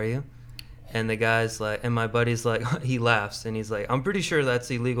pornography, are you?" And the guy's like, and my buddy's like, he laughs, and he's like, "I'm pretty sure that's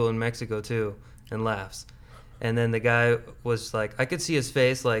illegal in Mexico too," and laughs. And then the guy was like, I could see his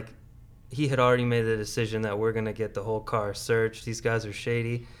face, like he had already made the decision that we're gonna get the whole car searched. These guys are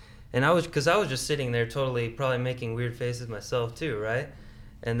shady. And I was just sitting there totally probably making weird faces myself too, right?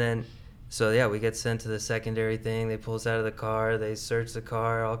 And then, so yeah, we get sent to the secondary thing. They pull us out of the car. They search the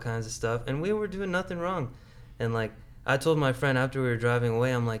car, all kinds of stuff. And we were doing nothing wrong. And like, I told my friend after we were driving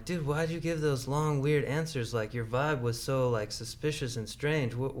away, I'm like, "Dude, why'd you give those long, weird answers? Like, your vibe was so, like, suspicious and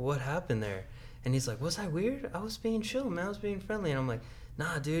strange. What happened there?" And he's like, "Was I weird? I was being chill, man. I was being friendly." And I'm like,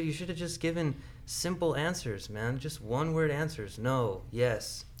 "Nah, dude, you should have just given simple answers, man. Just one-word answers. No,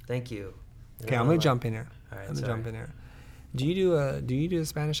 yes, thank you." Okay, I'm gonna jump in here. All right, I'm gonna sorry. jump in here. Do you do a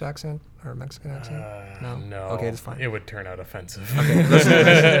Spanish accent or a Mexican accent? No. Okay, it's fine. It would turn out offensive. Let's try to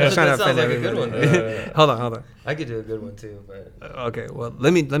That sounds offend like a good everybody. one. Hold on. I could do a good one, too, but... Okay, well,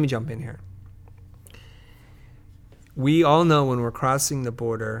 let me jump in here. We all know when we're crossing the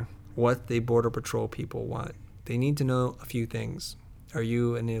border what the Border Patrol people want. They need to know a few things. Are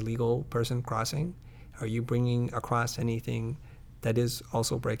you an illegal person crossing? Are you bringing across anything that is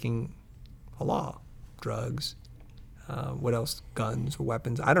also breaking a law? Drugs? What else? Guns or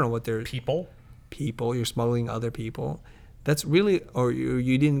weapons? I don't know what they're... People? You're smuggling other people. That's really... Or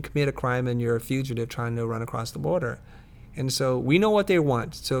you didn't commit a crime and you're a fugitive trying to run across the border. And so we know what they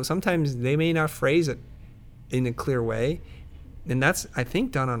want. So sometimes they may not phrase it in a clear way. And that's, I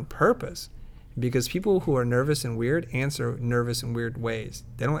think, done on purpose. Because people who are nervous and weird answer nervous and weird ways.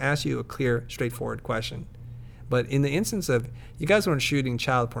 They don't ask you a clear, straightforward question. But in the instance of, you guys weren't shooting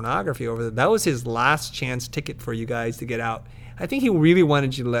child pornography over there. That was his last chance ticket for you guys to get out. I think he really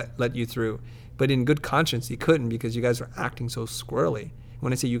wanted you to let you through. But in good conscience, he couldn't because you guys were acting so squirrely.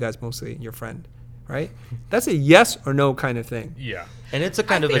 When I say you guys, mostly your friend, right? That's a yes or no kind of thing. Yeah. And it's a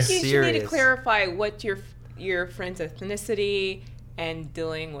kind of a I think you should need to serious... clarify what your friend's ethnicity and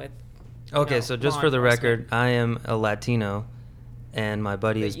dealing with. Okay, so just for the law record, enforcement. I am a Latino, and my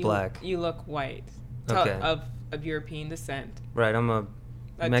buddy But is you- black. You look white. Okay. Of European descent. Right, I'm a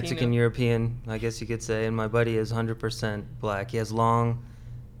Latino. Mexican European, I guess you could say, and my buddy is 100% black. He has long,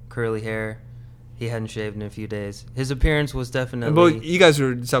 curly hair. He hadn't shaved in a few days. His appearance was definitely But you guys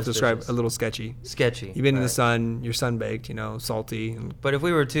were self-described suspicious. a little sketchy. sketchy. You've been in the right. sun, you're sunbaked, salty. And But if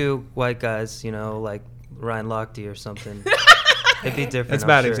we were two white guys, like Ryan Lochte or something, it'd be different. that's a I'm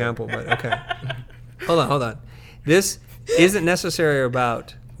bad sure. example, but okay. Hold on. This isn't necessarily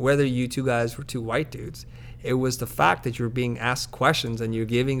about whether you two guys were two white dudes. It was the fact that you're being asked questions and you're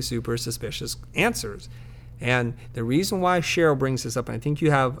giving super suspicious answers. And the reason why Cheryl brings this up, and I think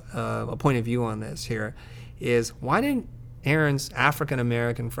you have a point of view on this here, is why didn't Aaron's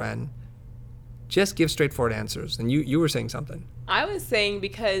African-American friend just give straightforward answers? And you were saying something. I was saying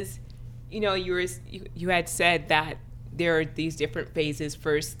because, you had said that there are these different phases.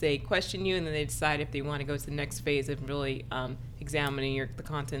 First, they question you, and then they decide if they want to go to the next phase of really examining the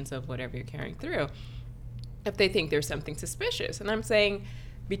contents of whatever you're carrying through, if they think there's something suspicious. And I'm saying,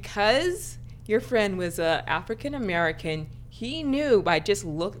 because your friend was African American, he knew by just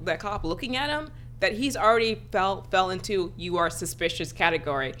the cop looking at him that he's already fell into you are suspicious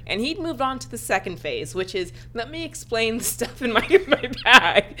category. And he'd moved on to the second phase, which is, let me explain the stuff in my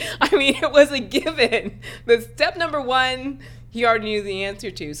bag. I mean, it was a given. The step number one, he already knew the answer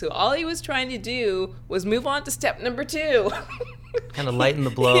to. So all he was trying to do was move on to step number two. Kind of lighten the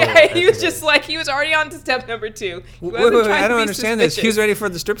blow. Yeah, he was just like, he was already on to step number two. Wait, I don't understand this. He was ready for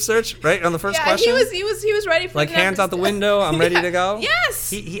the strip search, right? On the first question? He was ready for like hands out the window, I'm ready to go?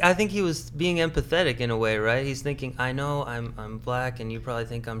 Yes. I think he was being empathetic in a way, right? He's thinking, I know I'm black and you probably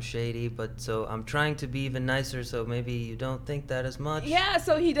think I'm shady, but so I'm trying to be even nicer, so maybe you don't think that as much. Yeah,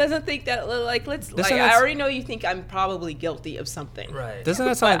 so he doesn't think that, like, I already know you think I'm probably guilty of something. Right. Doesn't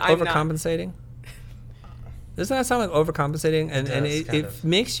that sound like overcompensating? Doesn't that sound like overcompensating? And it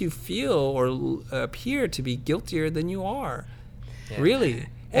makes you feel or appear to be guiltier than you are. Yeah. Really.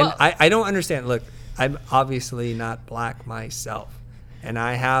 And I don't understand. Look, I'm obviously not black myself. And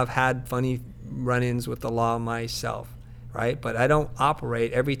I have had funny run-ins with the law myself, right? But I don't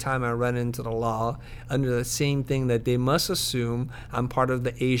operate every time I run into the law under the same thing that they must assume I'm part of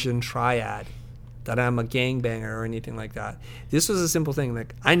the Asian triad, that I'm a gangbanger or anything like that. This was a simple thing.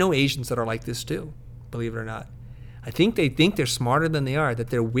 Like, I know Asians that are like this too. Believe it or not. I think they think they're smarter than they are, that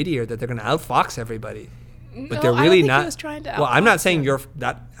they're wittier, that they're going to outfox everybody. But they're really not. He was trying to I'm not saying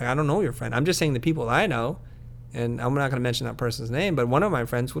I don't know your friend. I'm just saying the people that I know, and I'm not going to mention that person's name, but one of my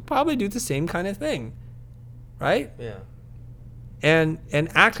friends would probably do the same kind of thing. Right? Yeah. And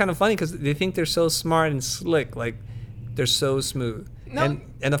act kind of funny because they think they're so smart and slick, like they're so smooth. No.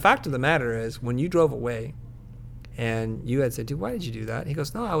 And the fact of the matter is, when you drove away, and you had said, dude, why did you do that? He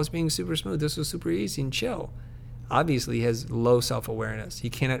goes, no, I was being super smooth. This was super easy and chill. Obviously, he has low self-awareness. He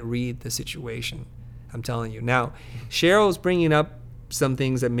cannot read the situation. I'm telling you. Now, Cheryl's bringing up some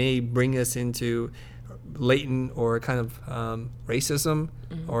things that may bring us into latent or kind of racism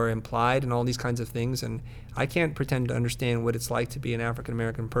or implied and all these kinds of things. And I can't pretend to understand what it's like to be an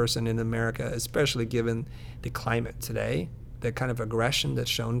African-American person in America, especially given the climate today, the kind of aggression that's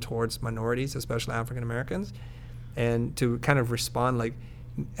shown towards minorities, especially African-Americans. And to kind of respond like,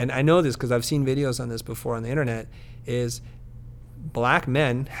 and I know this because I've seen videos on this before on the internet, is black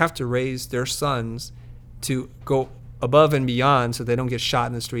men have to raise their sons to go above and beyond so they don't get shot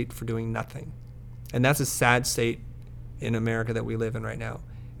in the street for doing nothing. And that's a sad state in America that we live in right now.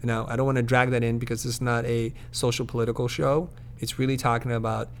 Now, I don't want to drag that in because this is not a social political show. It's really talking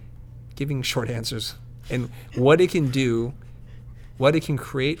about giving short answers and what it can do, what it can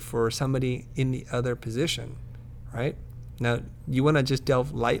create for somebody in the other position. Right? Now, you want to just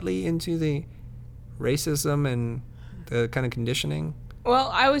delve lightly into the racism and the kind of conditioning? Well,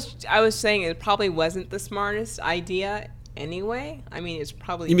 I was saying it probably wasn't the smartest idea anyway. I mean, it's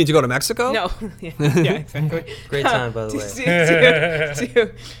probably... You mean to go to Mexico? No. Yeah, exactly. Great time, by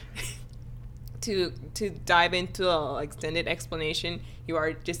the way. To dive into an extended explanation, you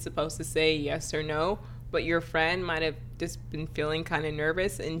are just supposed to say yes or no, but your friend might have just been feeling kind of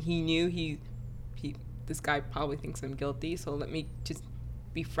nervous, and he knew this guy probably thinks I'm guilty, so let me just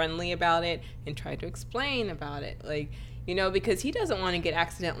be friendly about it and try to explain about it. Like, you know, because he doesn't want to get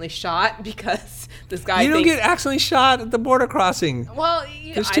accidentally shot because this guy You don't get accidentally shot at the border crossing. Well,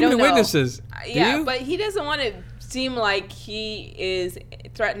 there's too many witnesses. Yeah, but he doesn't want to seem like he is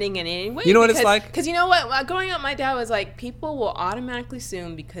threatening in any way. You know what it's like? Because you know what? Growing up, my dad was like, people will automatically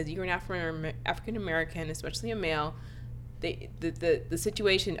assume because you're an African American, especially a male, the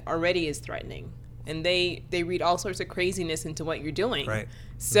situation already is threatening. And they read all sorts of craziness into what you're doing. Right.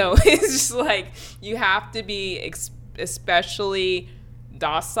 So it's just like you have to be especially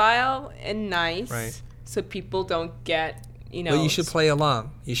docile and nice, right, so people don't get, you know. Well, you should play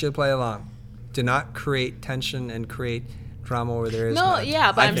along. Do not create tension and create drama where there is none. No,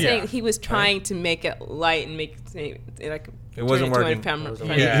 yeah, but I'm saying he was trying to make it light and make it like it wasn't working.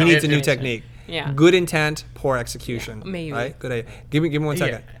 Yeah. He needs a new technique. Yeah. Good intent, poor execution. Yeah, maybe. Right? Good idea. Give me 1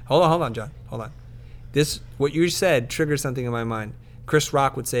 second. Yeah. Hold on, John. Hold on. What you said triggered something in my mind. Chris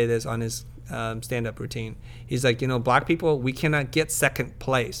Rock would say this on his stand-up routine. He's like, black people, we cannot get second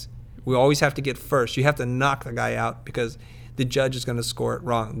place. We always have to get first. You have to knock the guy out because the judge is going to score it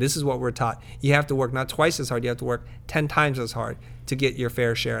wrong. This is what we're taught. You have to work not twice as hard. You have to work 10 times as hard to get your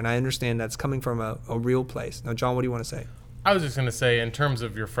fair share. And I understand that's coming from a real place. Now, John, what do you want to say? I was just going to say, in terms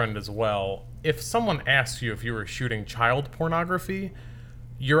of your friend as well, if someone asks you if you were shooting child pornography,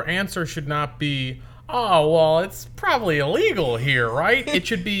 your answer should not be, oh, well, it's probably illegal here, right? It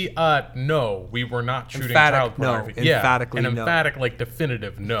should be, no, we were not shooting Emphatic child no. pornography. Emphatically an no. emphatic, like,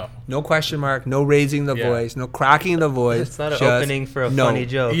 definitive no. No question mark, no raising the Yeah. voice, no cracking the voice. It's not an just opening for a no. funny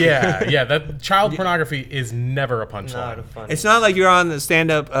joke. Yeah, that child pornography is never a Not punchline. a funny. It's not like you're on the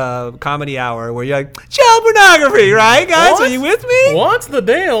stand-up comedy hour where you're like, child pornography, right, guys? What? Are you with me? What's the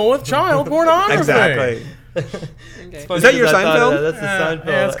deal with child pornography? Exactly. It's Okay. funny Is that your 'cause I thought Seinfeld? of that. That's the Seinfeld.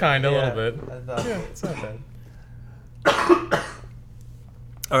 Yeah, it's kind of a little bit. I thought, Yeah, it's not bad.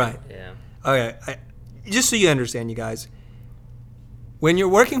 All right. yeah. Okay. Just so you understand, you guys, when you're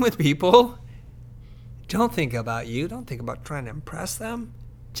working with people, don't think about you. Don't think about trying to impress them.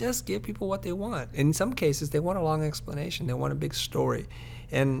 Just give people what they want. In some cases, they want a long explanation. They want a big story.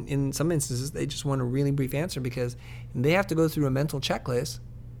 And in some instances, they just want a really brief answer because they have to go through a mental checklist.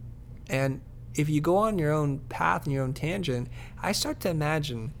 And if you go on your own path and your own tangent, I start to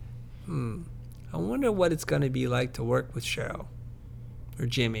imagine, I wonder what it's going to be like to work with Cheryl or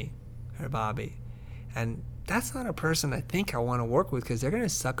Jimmy or Bobby. And that's not a person I think I want to work with because they're going to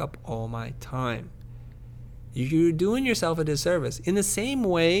suck up all my time. You're doing yourself a disservice. In the same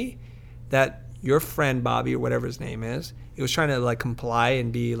way that your friend Bobby or whatever his name is, he was trying to like comply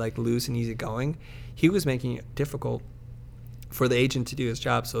and be like loose and easygoing. He was making it difficult for the agent to do his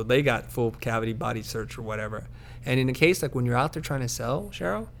job, so they got full cavity body search or whatever. And in a case like when you're out there trying to sell,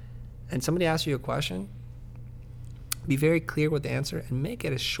 Cheryl, and somebody asks you a question, be very clear with the answer and make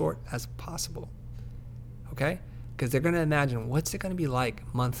it as short as possible. Okay? Because they're going to imagine, what's it going to be like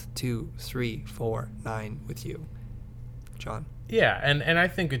month 2, 3, 4, 9 with you? John? Yeah, and I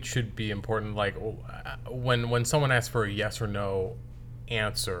think it should be important, like, when someone asks for a yes or no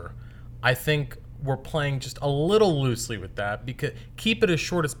answer, I think we're playing just a little loosely with that, because keep it as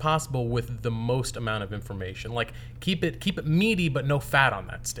short as possible with the most amount of information. Like, keep it meaty, but no fat on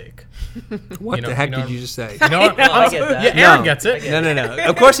that steak. What the heck did you just say? You know what? I get that. Yeah, Aaron gets it. No.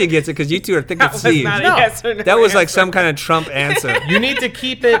 Of course he gets it because you two are thick That as was thieves. not a No. yes or no That was like answer. some kind of Trump answer. You need to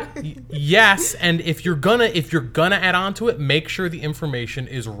keep it yes, and if you're gonna add on to it, make sure the information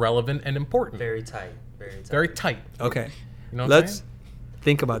is relevant and important. Very tight. Very tight. Very tight. Okay. You know what I'm Let's saying?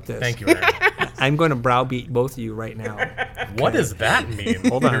 think about this. Thank you, Aaron. I'm going to browbeat both of you right now. What does that mean?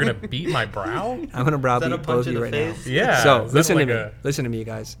 Hold on. You're gonna beat my brow? I'm going to Is that a browbeat punch both of in you the right face? now. Yeah. So is that listen like to me. a- Listen to me, you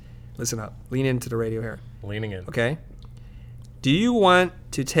guys. Listen up. Lean into the radio here. Leaning in. Okay? Do you want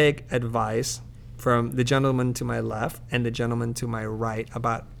to take advice from the gentleman to my left and the gentleman to my right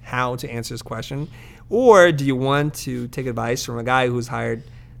about how to answer this question? Or do you want to take advice from a guy who's hired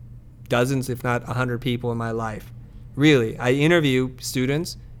dozens, if not 100 people in my life? Really, I interview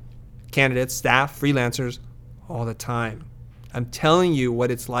students, candidates, staff, freelancers all the time. I'm telling you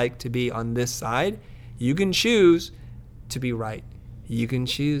what it's like to be on this side. You can choose to be right. You can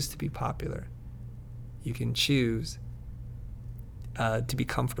choose to be popular. You can choose to be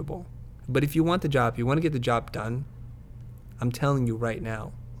comfortable. But if you want the job, you want to get the job done, I'm telling you right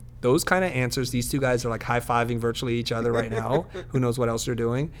now, those kind of answers, these two guys are like high-fiving virtually each other right now. Who knows what else they're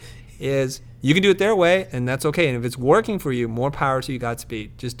doing? Is you can do it their way, and that's okay. And if it's working for you, more power to you,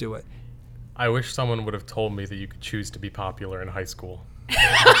 Godspeed. Just do it. I wish someone would have told me that you could choose to be popular in high school.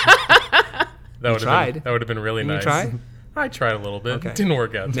 That would have been really You nice. try? I tried a little bit. Okay. It didn't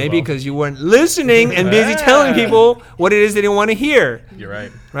work out too Maybe well. because you weren't listening and busy telling people what it is they didn't want to hear, You're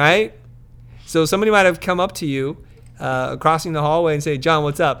right. right? So somebody might have come up to you crossing the hallway and say, John,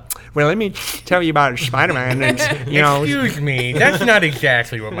 what's up? Well, let me tell you about Spider-Man. And, you know, Excuse me, that's not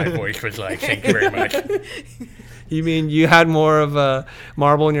exactly what my voice was like. Thank you very much. you mean you had more of a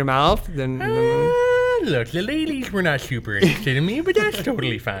marble in your mouth than... Look, the ladies were not super interested in me, but that's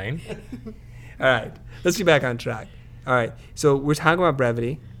totally fine. All right, let's get back on track. All right, so we're talking about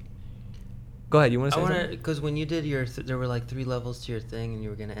brevity. Go ahead, you want to I say want to, something? because when you did your, there were like 3 levels to your thing, and you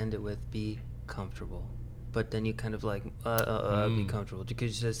were gonna end it with be comfortable, but then you kind of like be comfortable. Could you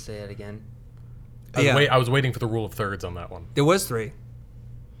just say it again? Yeah. I was waiting for the rule of thirds on that one. There was 3.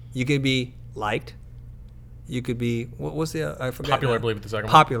 You could be liked. You could be, what was the, I forgot. Popular, now. I believe, is the second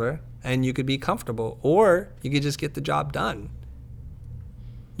one. Popular, and you could be comfortable, or you could just get the job done.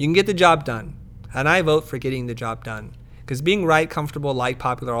 You can get the job done, and I vote for getting the job done. Because being right, comfortable, liked,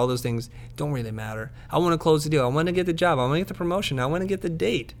 popular, all those things don't really matter. I want to close the deal. I want to get the job. I want to get the promotion. I want to get the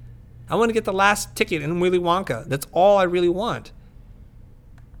date. I want to get the last ticket in Willy Wonka. That's all I really want.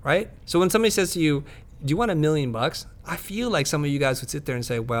 Right? So when somebody says to you, do you want $1 million? I feel like some of you guys would sit there and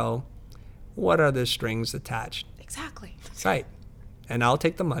say, well, what are the strings attached? Exactly. Right. And I'll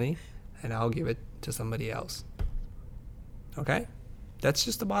take the money and I'll give it to somebody else. Okay? That's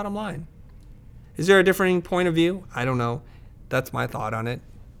just the bottom line. Is there a differing point of view? I don't know. That's my thought on it.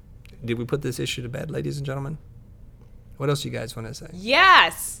 did we put this issue to bed, ladies and gentlemen? What else you guys want to say?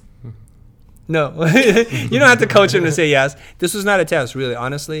 Yes. No. You don't have to coach him to say yes. This was not a test, really.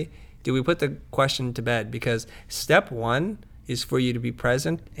 Honestly, did we put the question to bed? Because step one is for you to be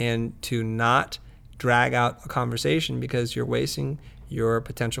present and to not drag out a conversation because you're wasting your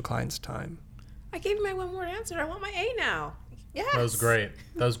potential client's time. I gave you my one-word answer. I want my A now. Yes. That was great.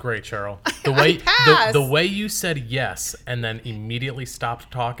 That was great, Cheryl. passed. The way you said yes and then immediately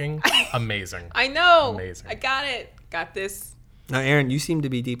stopped talking, amazing. I know. Amazing. I got it. Got this. Now, Aaron, you seem to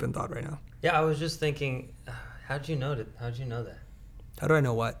be deep in thought right now. Yeah, I was just thinking, how'd you know that? How'd you know that? How do I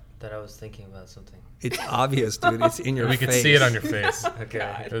know what? That I was thinking about something. It's obvious, dude. It's in your We face. could see it on your face.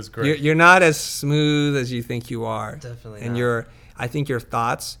 Okay. It was great. You're not as smooth as you think you are. Definitely And not. I think your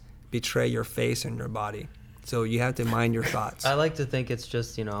thoughts betray your face and your body. So you have to mind your thoughts. I like to think it's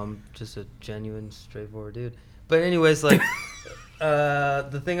just, I'm just a genuine, straightforward dude. But anyways, like,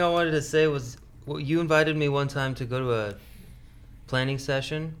 the thing I wanted to say was, well, you invited me one time to go to a planning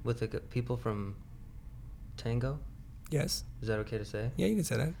session with the people from Tango. Yes. Is that okay to say? Yeah, you can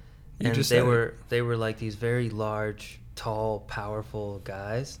say that. You And just they said it. were like these very large, tall, powerful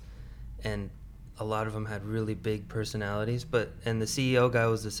guys, and a lot of them had really big personalities. And the CEO guy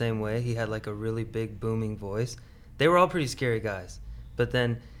was the same way. He had like a really big, booming voice. They were all pretty scary guys. But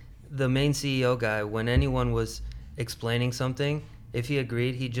then the main CEO guy, when anyone was explaining something, if he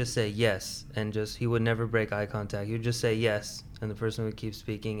agreed, he'd just say yes, and he would never break eye contact. He would just say yes, and the person would keep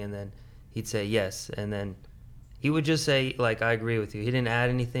speaking, and then he'd say yes, and then he would just say, like, I agree with you. He didn't add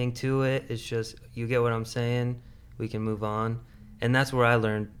anything to it. It's just, you get what I'm saying, we can move on. And that's where I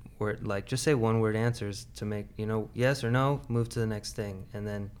learned, just say one-word answers to make, yes or no, move to the next thing. And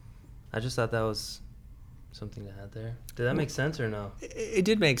then I just thought that was something to add there. Did that make sense or no? It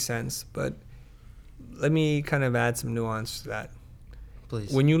did make sense, but let me kind of add some nuance to that.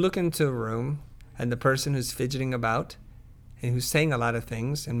 Please. When you look into a room and the person who's fidgeting about and who's saying a lot of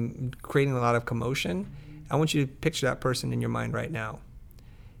things and creating a lot of commotion, I want you to picture that person in your mind right now.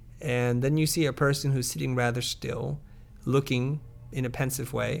 And then you see a person who's sitting rather still, looking in a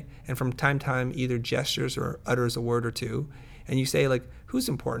pensive way, and from time to time either gestures or utters a word or two. And you say, like, who's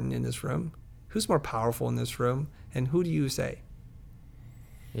important in this room? Who's more powerful in this room? And who do you say?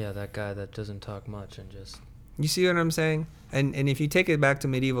 Yeah, that guy that doesn't talk much and just... You see what I'm saying? And if you take it back to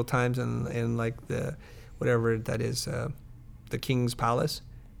medieval times and like the, whatever that is, the king's palace,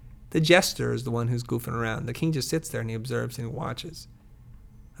 the jester is the one who's goofing around. The king just sits there and he observes and he watches.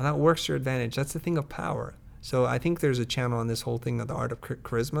 And that works to your advantage. That's the thing of power. So I think there's a channel on this whole thing of the art of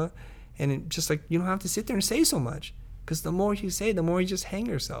charisma. And it just like, you don't have to sit there and say so much. Because the more you say, the more you just hang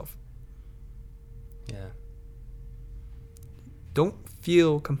yourself. Yeah. Don't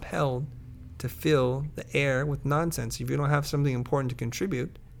feel compelled to fill the air with nonsense. If you don't have something important to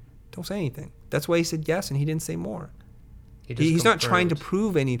contribute, don't say anything. That's why he said yes and he didn't say more. He's not trying to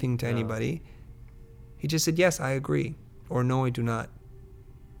prove anything to anybody. He just said, yes, I agree. Or no, I do not.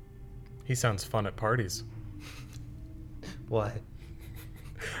 He sounds fun at parties. Why?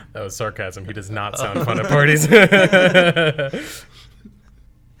 That was sarcasm. He does not sound fun at parties.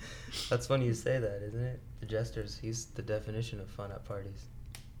 That's funny you say that, isn't it? The jesters, he's the definition of fun at parties.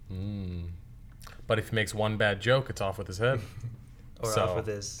 But if he makes one bad joke, it's off with his head. Or off with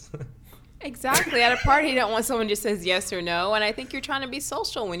this. Exactly. At a party, you don't want someone just says yes or no. And I think you're trying to be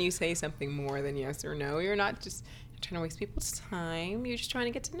social when you say something more than yes or no. You're not just trying to waste people's time. You're just trying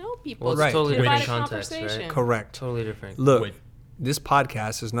to get to know people. Well, it's Right. totally Divide different a context, conversation. right? Correct. Totally different. Look, Wait. this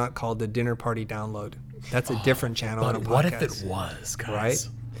podcast is not called the Dinner Party Download. That's a different channel on a But podcast. what if it was, guys? Right?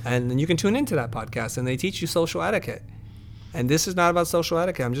 And then you can tune into that podcast and they teach you social etiquette. And this is not about social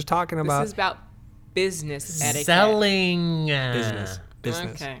etiquette. I'm just talking This about is about business etiquette. Selling. business.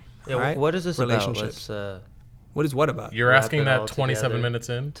 Okay. Yeah, All right? what is this Relationships. about? Let's What is what about? You're Wrap asking it that all 27 together. minutes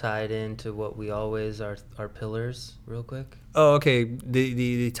in? tie it into what we always our pillars real quick. Oh, okay.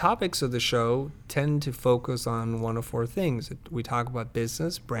 The topics of the show tend to focus on one of four things. We talk about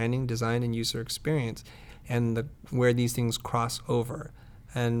business, branding, design, and user experience, and where these things cross over.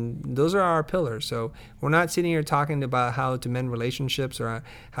 And those are our pillars. So we're not sitting here talking about how to mend relationships or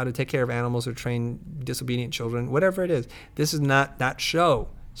how to take care of animals or train disobedient children, whatever it is. This is not that show.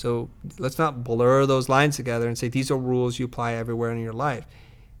 So let's not blur those lines together and say these are rules you apply everywhere in your life.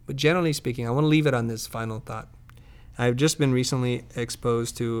 But generally speaking, I want to leave it on this final thought. I've just been recently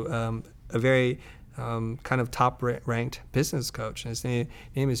exposed to a very kind of top-ranked business coach. His name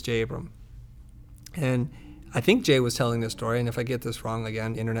is Jay Abram. And I think Jay was telling this story, and if I get this wrong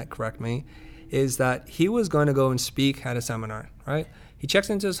again, internet correct me, is that he was going to go and speak at a seminar, right? He checks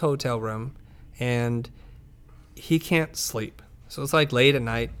into his hotel room, and he can't sleep. So it's like late at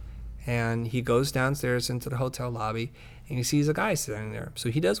night, And he goes downstairs into the hotel lobby, and he sees a guy sitting there. So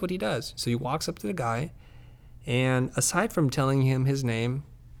he does what he does. So he walks up to the guy, and aside from telling him his name,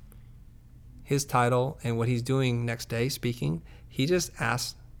 his title, and what he's doing next day speaking, he just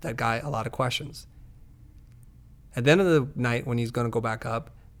asks that guy a lot of questions. At the end of the night, when he's going to go back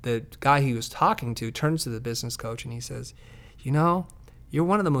up, the guy he was talking to turns to the business coach and he says, you know, you're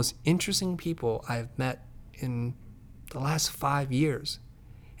one of the most interesting people I've met in the last 5 years.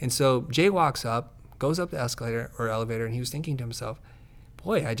 And so Jay walks up, goes up the escalator or elevator, and he was thinking to himself,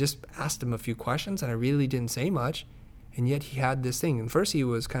 boy, I just asked him a few questions and I really didn't say much. And yet he had this thing. And first he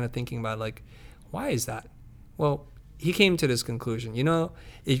was kind of thinking about, like, why is that? Well, he came to this conclusion. You know,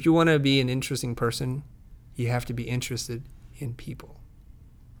 if you want to be an interesting person, you have to be interested in people.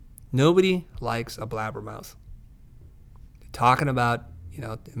 Nobody likes a blabbermouth. Talking about, you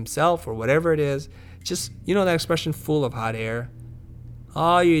know, himself or whatever it is. Just, you know, that expression, full of hot air.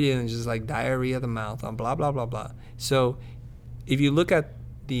 All you're doing is just like diarrhea of the mouth on blah, blah, blah, blah. So if you look at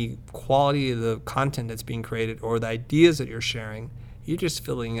the quality of the content that's being created or the ideas that you're sharing, you're just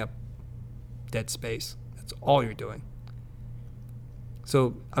filling up dead space. That's all you're doing.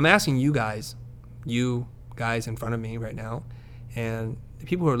 So I'm asking you guys in front of me right now, and the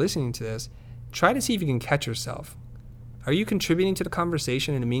people who are listening to this, try to see if you can catch yourself. Are you contributing to the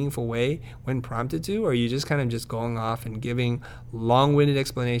conversation in a meaningful way when prompted to, or are you just kind of just going off and giving long-winded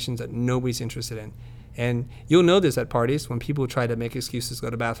explanations that nobody's interested in? And you'll know this at parties when people try to make excuses to go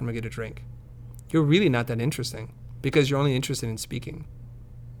to the bathroom or get a drink. You're really not that interesting because you're only interested in speaking.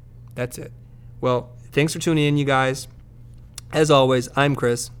 That's it. Well, thanks for tuning in, you guys. As always, I'm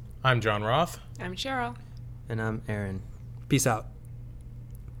Chris. I'm John Roth. I'm Cheryl. And I'm Aaron. Peace out.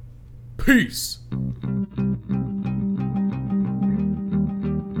 Peace.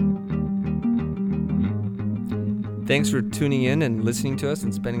 Thanks for tuning in and listening to us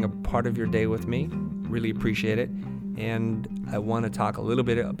and spending a part of your day with me. Really appreciate it. And I want to talk a little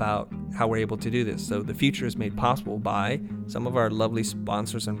bit about how we're able to do this. So the future is made possible by some of our lovely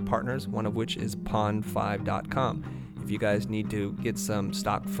sponsors and partners, one of which is pond5.com. If you guys need to get some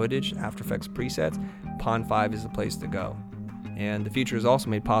stock footage, After Effects presets, Pond5 is the place to go. And the future is also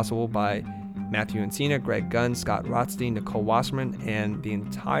made possible by Matthew Encina, Greg Gunn, Scott Rothstein, Nicole Wasserman, and the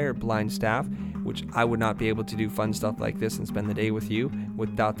entire blind staff, which I would not be able to do fun stuff like this and spend the day with you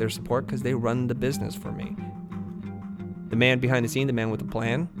without their support because they run the business for me. The man behind the scene, the man with the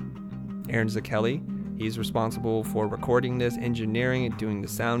plan, Aaron Zakelli. He's responsible for recording this, engineering it, doing the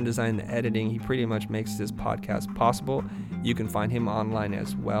sound design, the editing. He pretty much makes this podcast possible. You can find him online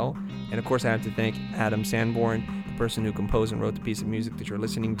as well. And of course, I have to thank Adam Sanborn, the person who composed and wrote the piece of music that you're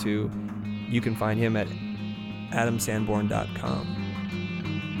listening to. You can find him at adamsanborn.com.